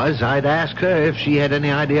she was, I'd ask her if she had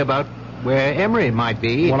any idea about where Emery might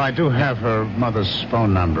be. Well, I do have her mother's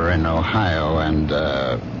phone number in Ohio and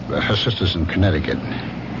her sister's in Connecticut.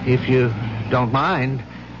 If you don't mind.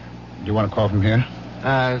 Do you want to call from here?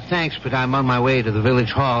 Thanks, but I'm on my way to the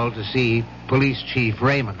village hall to see Police Chief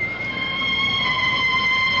Raymond.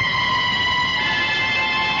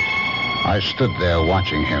 I stood there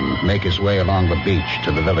watching him make his way along the beach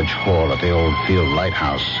to the village hall at the old field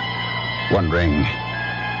lighthouse, wondering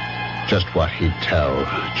just what he'd tell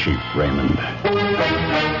Chief Raymond.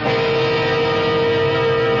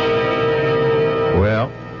 Well,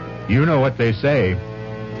 you know what they say.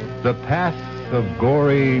 The path of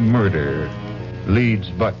gory murder leads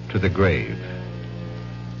but to the grave.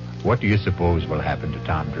 What do you suppose will happen to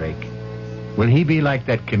Tom Drake? Will he be like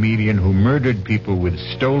that comedian who murdered people with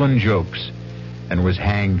stolen jokes and was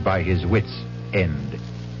hanged by his wits' end?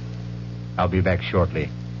 I'll be back shortly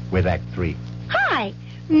with Act 3. Hi,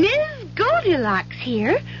 Ms. Goldilocks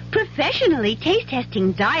here. Professionally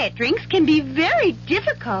taste-testing diet drinks can be very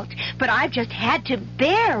difficult, but I've just had to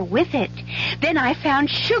bear with it. Then I found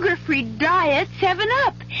sugar-free Diet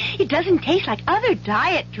 7-Up. It doesn't taste like other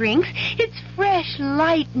diet drinks. It's fresh,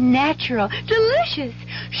 light, natural, delicious.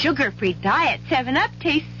 Sugar-free Diet 7-Up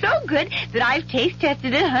tastes so good that I've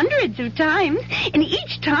taste-tested it hundreds of times, and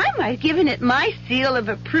each time I've given it my seal of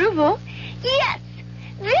approval. Yes,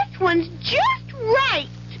 this one's just right.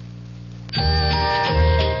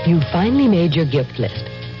 You've finally made your gift list.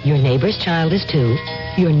 Your neighbor's child is 2,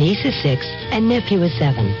 your niece is 6, and nephew is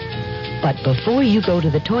 7. But before you go to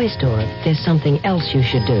the toy store, there's something else you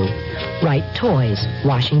should do. Write Toys,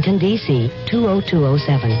 Washington, D.C.,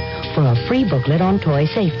 20207 for a free booklet on toy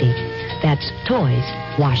safety. That's Toys,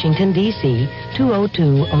 Washington, D.C.,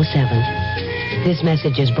 20207. This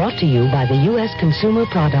message is brought to you by the U.S. Consumer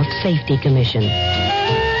Product Safety Commission.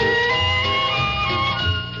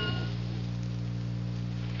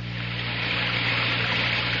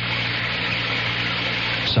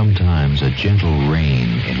 Sometimes a gentle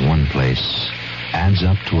rain in one place adds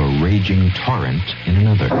up to a raging torrent in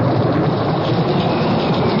another.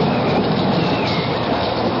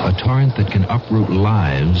 A torrent that can uproot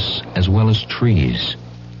lives as well as trees.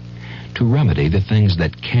 To remedy the things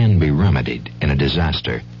that can be remedied in a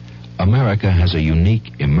disaster, America has a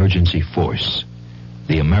unique emergency force,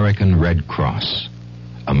 the American Red Cross,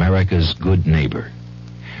 America's good neighbor.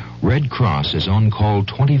 Red Cross is on call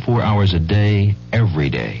 24 hours a day,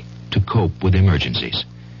 every day, to cope with emergencies,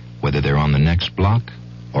 whether they're on the next block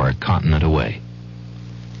or a continent away.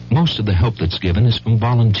 Most of the help that's given is from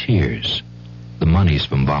volunteers. The money's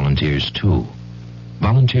from volunteers, too.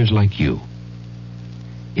 Volunteers like you.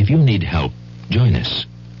 If you need help, join us.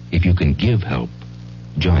 If you can give help,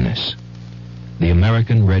 join us. The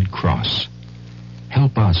American Red Cross.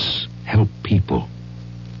 Help us help people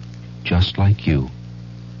just like you.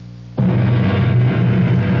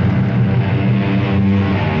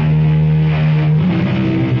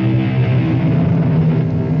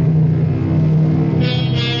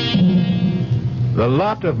 The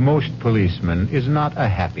lot of most policemen is not a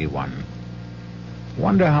happy one.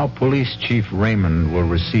 Wonder how Police Chief Raymond will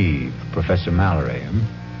receive Professor Mallory.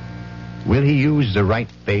 Will he use the right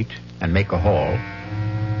bait and make a haul,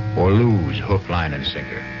 or lose hook, line, and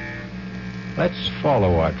sinker? Let's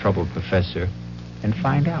follow our troubled professor and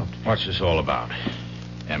find out. What's this all about?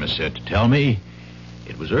 Emma said to tell me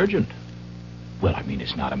it was urgent. Well, I mean,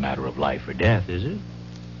 it's not a matter of life or death, is it?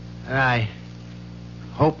 I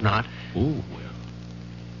hope not. Ooh, well,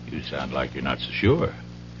 you sound like you're not so sure.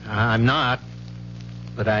 I'm not,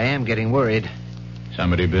 but I am getting worried.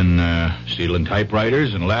 Somebody been stealing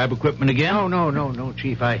typewriters and lab equipment again? No,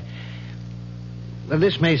 Chief. Well,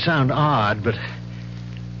 this may sound odd, but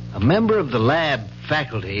a member of the lab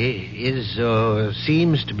faculty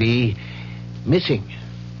seems to be missing.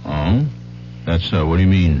 Oh? That's, what do you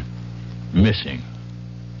mean, missing?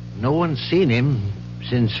 No one's seen him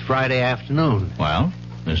since Friday afternoon. Well,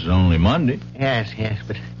 this is only Monday. Yes,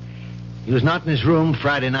 but he was not in his room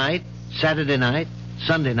Friday night, Saturday night,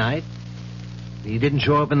 Sunday night. He didn't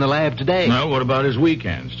show up in the lab today. Well, what about his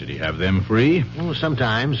weekends? Did he have them free? Oh,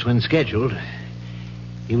 sometimes, when scheduled.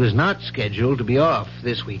 He was not scheduled to be off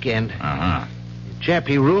this weekend. Uh-huh. The chap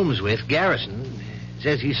he rooms with, Garrison,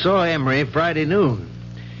 says he saw Emery Friday noon.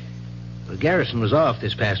 Well, Garrison was off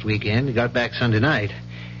this past weekend. He got back Sunday night.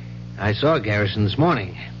 I saw Garrison this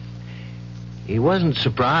morning. He wasn't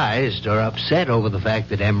surprised or upset over the fact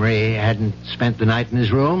that Emery hadn't spent the night in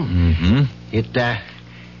his room. Mm-hmm. It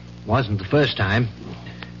wasn't the first time.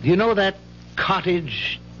 Do you know that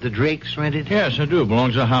cottage the Drakes rented? Yes, I do. It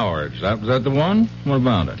belongs to Howard. Is that the one? What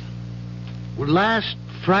about it? Well, last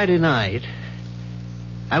Friday night,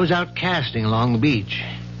 I was out casting along the beach.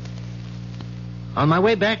 On my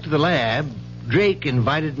way back to the lab, Drake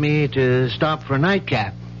invited me to stop for a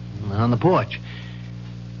nightcap on the porch.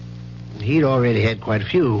 He'd already had quite a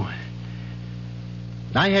few.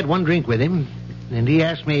 I had one drink with him, and he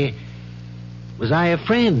asked me, was I a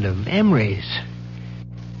friend of Emery's?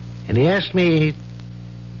 And he asked me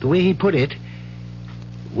the way he put it,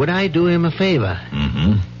 would I do him a favor?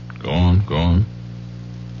 Mm-hmm. Go on.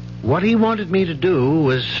 What he wanted me to do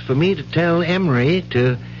was for me to tell Emery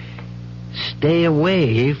to stay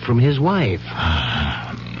away from his wife.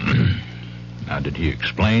 Now, did he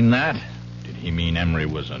explain that? Did he mean Emery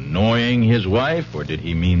was annoying his wife, or did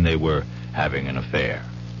he mean they were having an affair?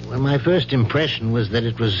 Well, my first impression was that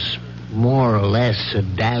it was more or less a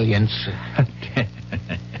dalliance.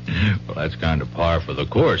 Well, that's kind of par for the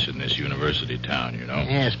course in this university town, you know.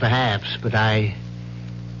 Yes, perhaps, but I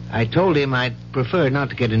told him I'd prefer not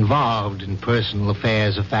to get involved in personal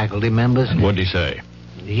affairs of faculty members. And what'd he say?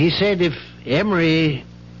 He said if Emery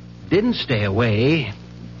didn't stay away,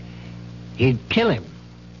 he'd kill him.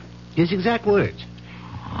 His exact words.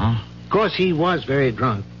 Huh? Of course, he was very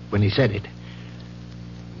drunk when he said it.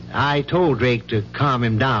 I told Drake to calm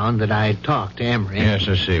him down, that I'd talked to Emery. Yes,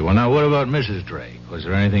 I see. Well, now, what about Mrs. Drake? Was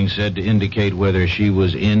there anything said to indicate whether she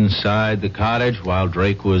was inside the cottage while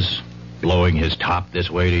Drake was blowing his top this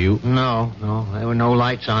way to you? No. There were no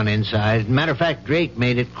lights on inside. Matter of fact, Drake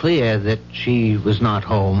made it clear that she was not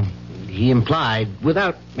home. He implied,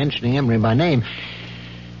 without mentioning Emery by name,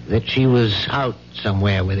 that she was out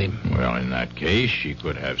somewhere with him. Well, in that case, she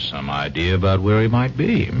could have some idea about where he might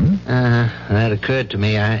be. That occurred to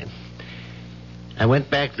me. I went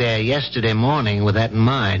back there yesterday morning with that in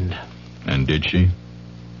mind. And did she?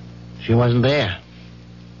 She wasn't there.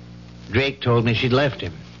 Drake told me she'd left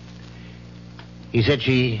him. He said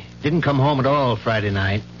she didn't come home at all Friday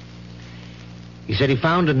night. He said he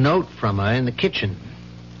found a note from her in the kitchen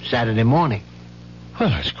Saturday morning. Well,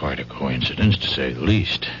 that's quite a coincidence, to say the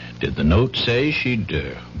least. Did the note say she'd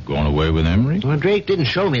gone away with Emery? Well, Drake didn't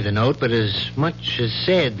show me the note, but as much as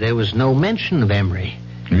said, there was no mention of Emery.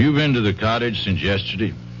 Have you been to the cottage since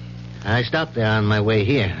yesterday? I stopped there on my way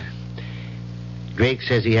here. Drake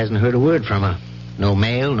says he hasn't heard a word from her. No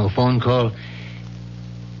mail, no phone call.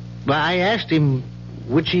 But I asked him,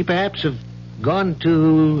 would she perhaps have gone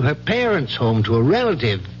to her parents' home, to a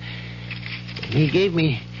relative? He gave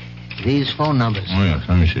me these phone numbers. Oh, yes,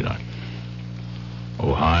 let me see that.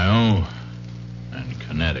 Ohio and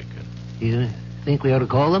Connecticut. You think we ought to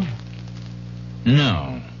call them?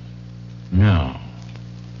 No.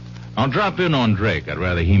 I'll drop in on Drake. I'd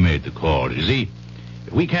rather he made the call. You see,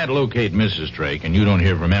 if we can't locate Mrs. Drake and you don't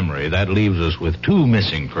hear from Emery, that leaves us with 2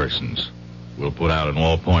 missing persons. We'll put out an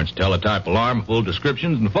all-points teletype alarm, full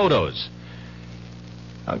descriptions and photos.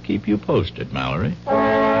 I'll keep you posted, Mallory.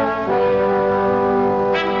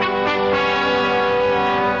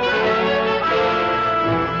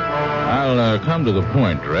 I'll come to the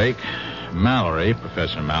point, Drake. Mallory,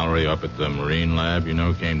 Professor Mallory up at the Marine Lab,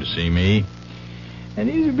 came to see me. And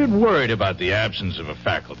he's a bit worried about the absence of a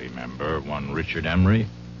faculty member, one Richard Emery.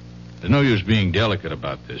 There's no use being delicate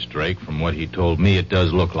about this, Drake. From what he told me, it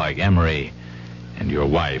does look like Emery and your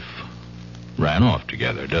wife ran off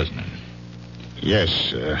together, doesn't it?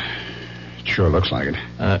 Yes, it sure looks like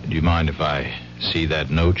it. Do you mind if I see that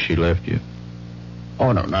note she left you?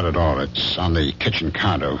 Oh, no, not at all. It's on the kitchen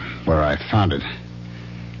counter where I found it.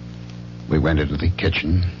 We went into the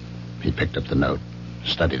kitchen. He picked up the note,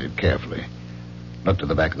 studied it carefully, looked at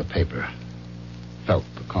the back of the paper, felt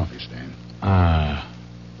the coffee stain.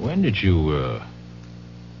 When did you,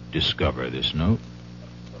 discover this note?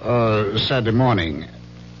 Saturday morning.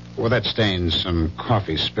 Well, that stain's some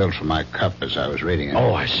coffee spilled from my cup as I was reading it.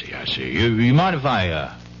 Oh, I see. You mind if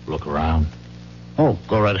I, look around? Oh,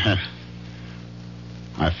 go right ahead.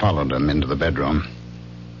 I followed him into the bedroom.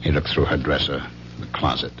 He looked through her dresser, the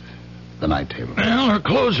closet, the night table. Well, her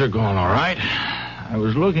clothes are gone, all right. I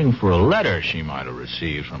was looking for a letter she might have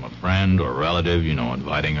received from a friend or relative,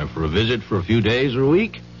 inviting her for a visit for a few days or a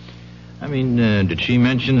week. I mean, did she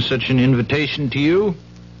mention such an invitation to you?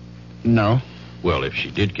 No. Well, if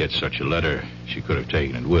she did get such a letter, she could have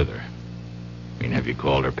taken it with her. I mean, have you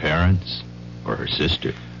called her parents or her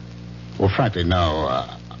sister? Well, frankly, no.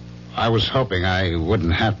 I was hoping I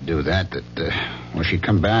wouldn't have to do that when she'd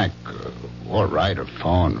come back, or write or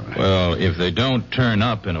phone. Well, if they don't turn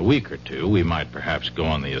up in a week or two, we might perhaps go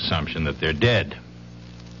on the assumption that they're dead.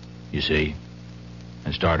 You see?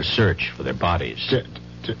 And start a search for their bodies.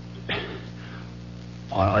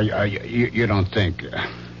 You don't think...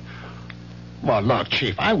 Well, look,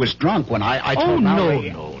 Chief, I was drunk when I told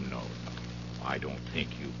Mallory... No. I don't think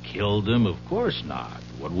you killed them. Of course not.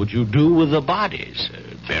 What would you do with the bodies?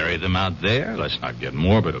 Bury them out there? Let's not get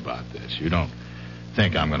morbid about this. You don't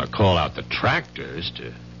think I'm going to call out the tractors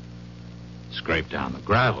to scrape down the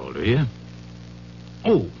gravel, do you?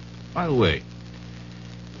 Oh, by the way,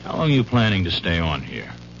 how long are you planning to stay on here?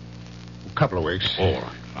 A couple of weeks. All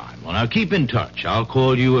right, fine. Well, now keep in touch. I'll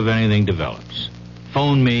call you if anything develops.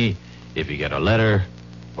 phone me if you get a letter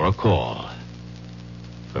or a call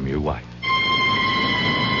from your wife.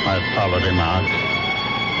 I followed him out.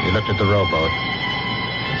 He looked at the rowboat,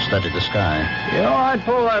 studied the sky. You know, I'd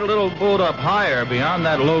pull that little boat up higher beyond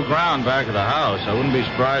that low ground back of the house. I wouldn't be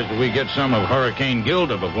surprised if we get some of Hurricane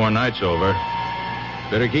Gilda before night's over.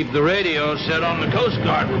 Better keep the radio set on the Coast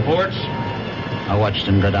Guard reports. I watched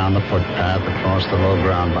him go down the footpath across the low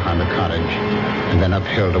ground behind the cottage and then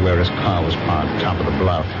uphill to where his car was parked, top of the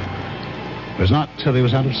bluff. It was not till he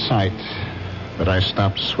was out of sight that I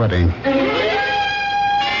stopped sweating.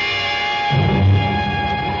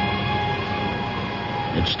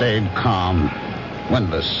 It stayed calm,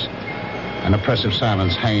 windless, an oppressive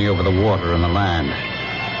silence hanging over the water and the land.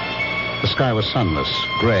 The sky was sunless,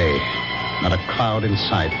 gray, not a cloud in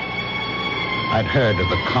sight. I'd heard of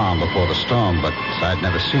the calm before the storm, but I'd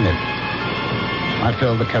never seen it. I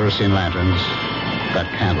filled the kerosene lanterns, got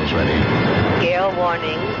candles ready. Gale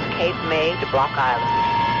warnings, Cape May to Block Island.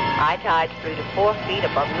 High tides 3 to 4 feet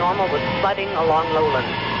above normal with flooding along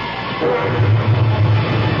lowlands.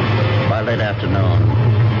 By late afternoon,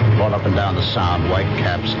 all up and down the sound, white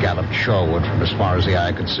caps galloped shoreward from as far as the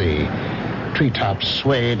eye could see. Treetops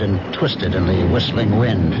swayed and twisted in the whistling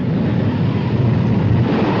wind.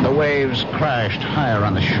 The waves crashed higher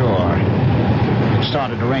on the shore. It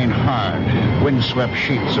started to rain hard. Windswept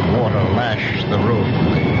sheets of water lashed the roof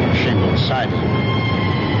and the shingled siding.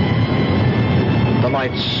 The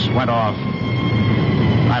lights went off.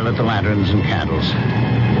 I lit the lanterns and candles.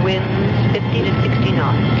 Winds 50 to 60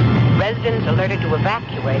 knots. Residents alerted to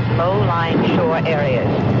evacuate low-lying shore areas.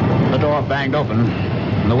 The door banged open,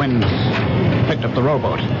 and the wind picked up the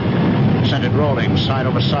rowboat, sent it rolling side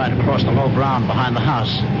over side across the low ground behind the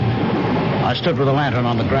house. I stood with a lantern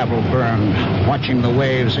on the gravel berm, watching the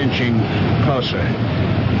waves inching closer,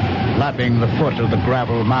 lapping the foot of the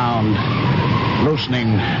gravel mound,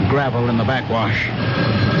 loosening gravel in the backwash.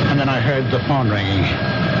 And then I heard the phone ringing.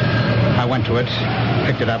 I went to it,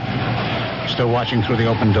 picked it up, still watching through the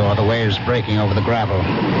open door, the waves breaking over the gravel.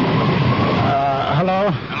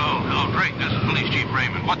 Hello? Hello, Drake. This is Police Chief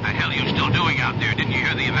Raymond. What the hell are you still doing out there? Didn't you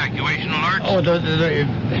hear the evacuation alerts? Oh,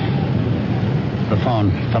 the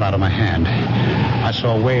phone fell out of my hand. I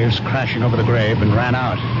saw waves crashing over the grave and ran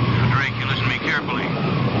out. Now, Drake, you listen to me carefully.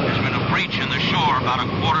 There's been a breach in the shore about a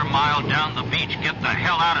quarter mile down the beach. Get the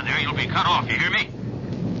hell out of there. You'll be cut off. You hear me?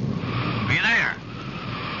 Be there.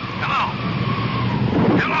 Hello?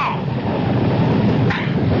 Hello?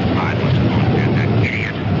 I must have gone dead, that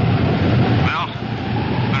idiot. Well,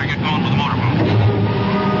 better get going with the motorboat.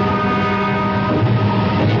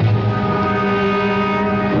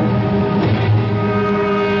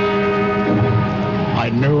 I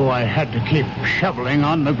knew I had to keep shoveling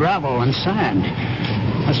on the gravel and sand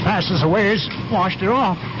as fast as the waves washed it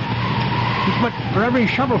off. But for every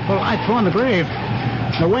shovelful I threw on the grave,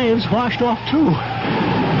 the waves washed off too.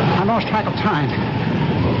 I lost track of time.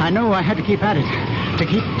 I knew I had to keep at it to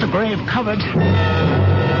keep the grave covered.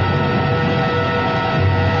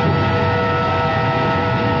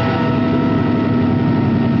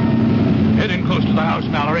 Head in close to the house,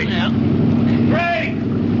 Mallory. Yeah. Ray!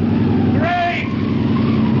 Ray!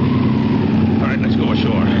 All right, let's go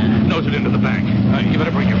ashore. Nose it into the bank. You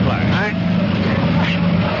better bring your flash. All right.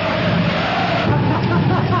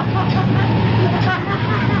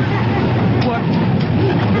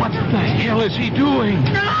 What the hell is he doing?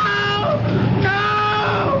 No!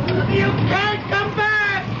 No! You can't come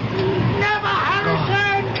back! Never,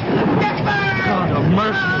 Harrison! Never! God of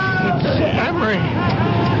mercy. It's Emery.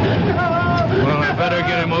 Well, I better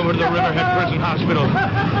get him over to the Riverhead Prison Hospital.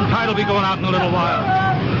 Tide will be going out in a little while.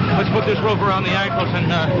 Let's put this rope around the ankles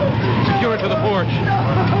and secure it to the porch.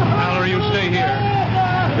 Mallory, you stay here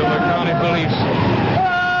until the county police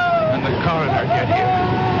and the coroner get here.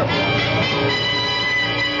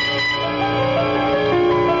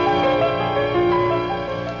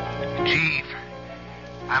 Chief,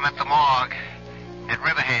 I'm at the morgue at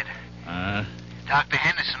Riverhead. Dr.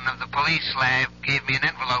 Henderson of the police lab gave me an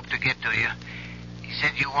envelope to get to you. He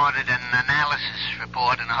said you wanted an analysis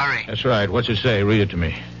report in a hurry. That's right. What's it say? Read it to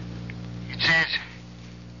me. It says,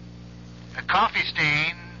 the coffee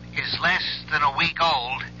stain is less than a week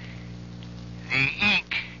old. The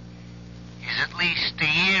ink is at least a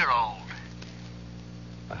year old.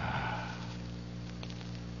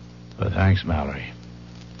 Well, thanks, Mallory.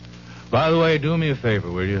 By the way, do me a favor,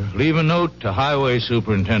 will you? Leave a note to Highway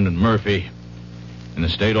Superintendent Murphy in the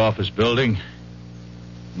State Office building.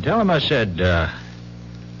 And tell him I said, I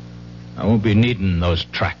won't be needing those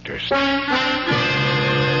tractors.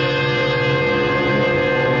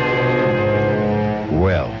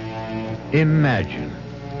 Well, imagine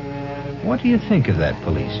What do you think of that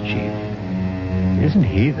police chief? Isn't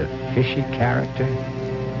he the fishy character?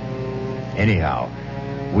 Anyhow,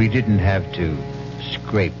 we didn't have to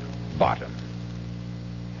scrape bottom.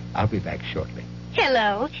 I'll be back shortly.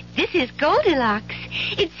 Hello, this is Goldilocks.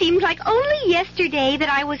 It seems like only yesterday that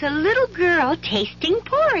I was a little girl tasting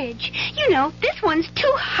porridge. You know, this one's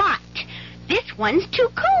too hot. This one's too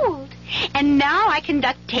cold. And now I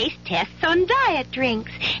conduct taste tests on diet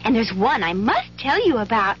drinks. And there's one I must tell you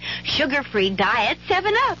about. Sugar-free Diet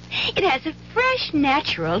 7-Up. It has a fresh,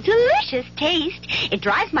 natural, delicious taste. It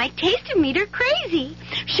drives my taste-o-meter crazy.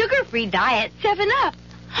 Sugar-free Diet 7-Up.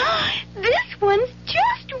 This one's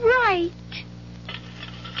just right.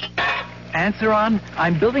 Answer on.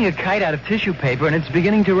 I'm building a kite out of tissue paper, and it's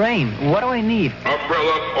beginning to rain. What do I need?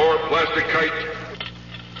 Umbrella or plastic kite.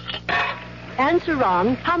 Answer,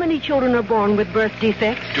 Ron. How many children are born with birth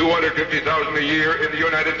defects? 250,000 a year in the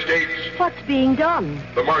United States. What's being done?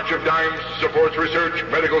 The March of Dimes supports research,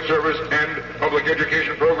 medical service, and public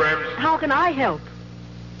education programs. How can I help?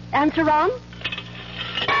 Answer, Ron?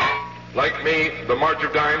 Like me, the March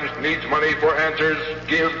of Dimes needs money for answers.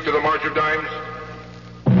 Give to the March of Dimes.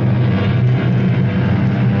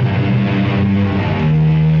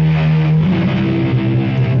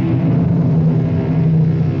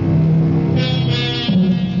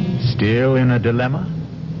 Still in a dilemma?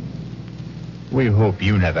 We hope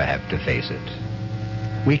you never have to face it.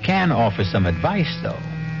 We can offer some advice, though.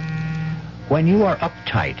 When you are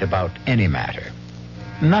uptight about any matter,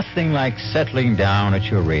 nothing like settling down at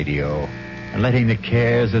your radio and letting the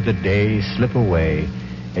cares of the day slip away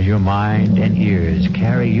as your mind and ears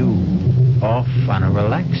carry you off on a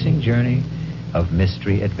relaxing journey of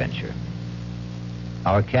mystery adventure.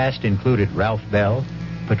 Our cast included Ralph Bell,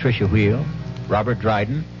 Patricia Wheel, Robert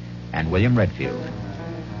Dryden, and William Redfield.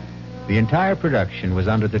 The entire production was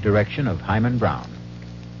under the direction of Hyman Brown.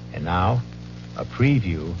 And now, a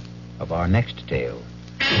preview of our next tale.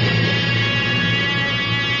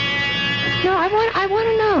 No, I want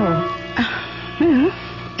to know.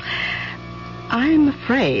 I'm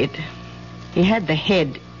afraid he had the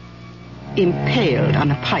head impaled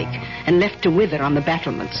on a pike and left to wither on the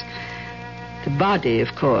battlements. The body,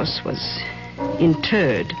 of course, was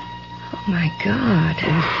interred. Oh, my God.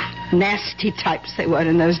 Nasty types they were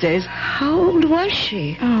in those days. How old was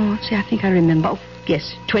she? Oh, see, I think I remember. Oh,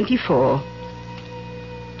 yes, 24.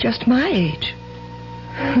 Just my age.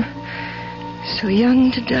 So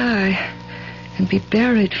young to die and be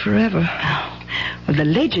buried forever. Oh, well, the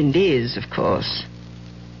legend is, of course,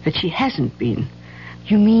 that she hasn't been.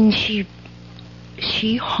 You mean she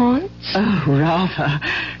haunts? Oh, rather.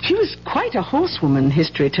 She was quite a horsewoman,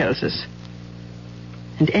 history tells us.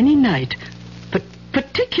 And any night, but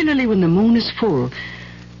particularly when the moon is full,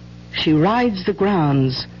 she rides the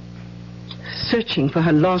grounds, searching for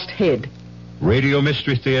her lost head. Radio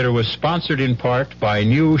Mystery Theater was sponsored in part by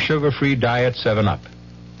new sugar-free Diet 7-Up.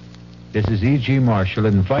 This is E.G. Marshall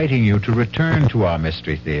inviting you to return to our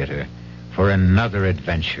Mystery Theater for another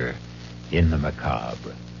adventure in the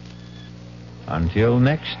macabre. Until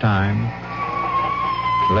next time,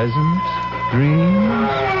 pleasant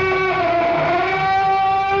dreams.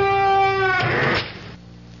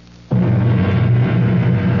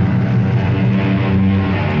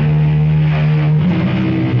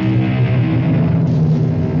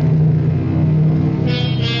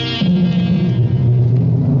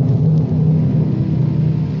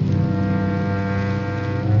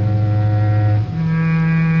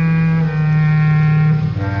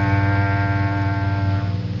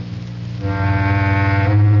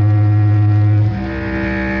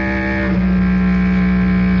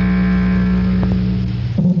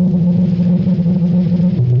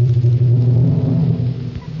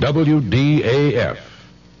 WDAF,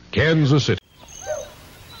 Kansas City.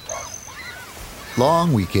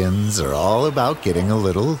 Long weekends are all about getting a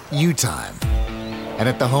little you time. And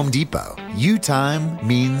at the Home Depot, you time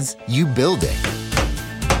means you building,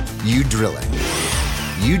 you drilling,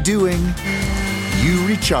 you doing, you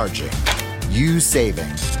recharging, you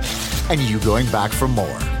saving, and you going back for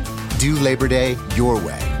more. Do Labor Day your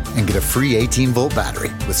way and get a free 18-volt battery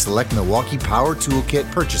with select Milwaukee Power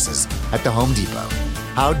Toolkit purchases at the Home Depot.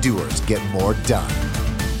 How doers get more done.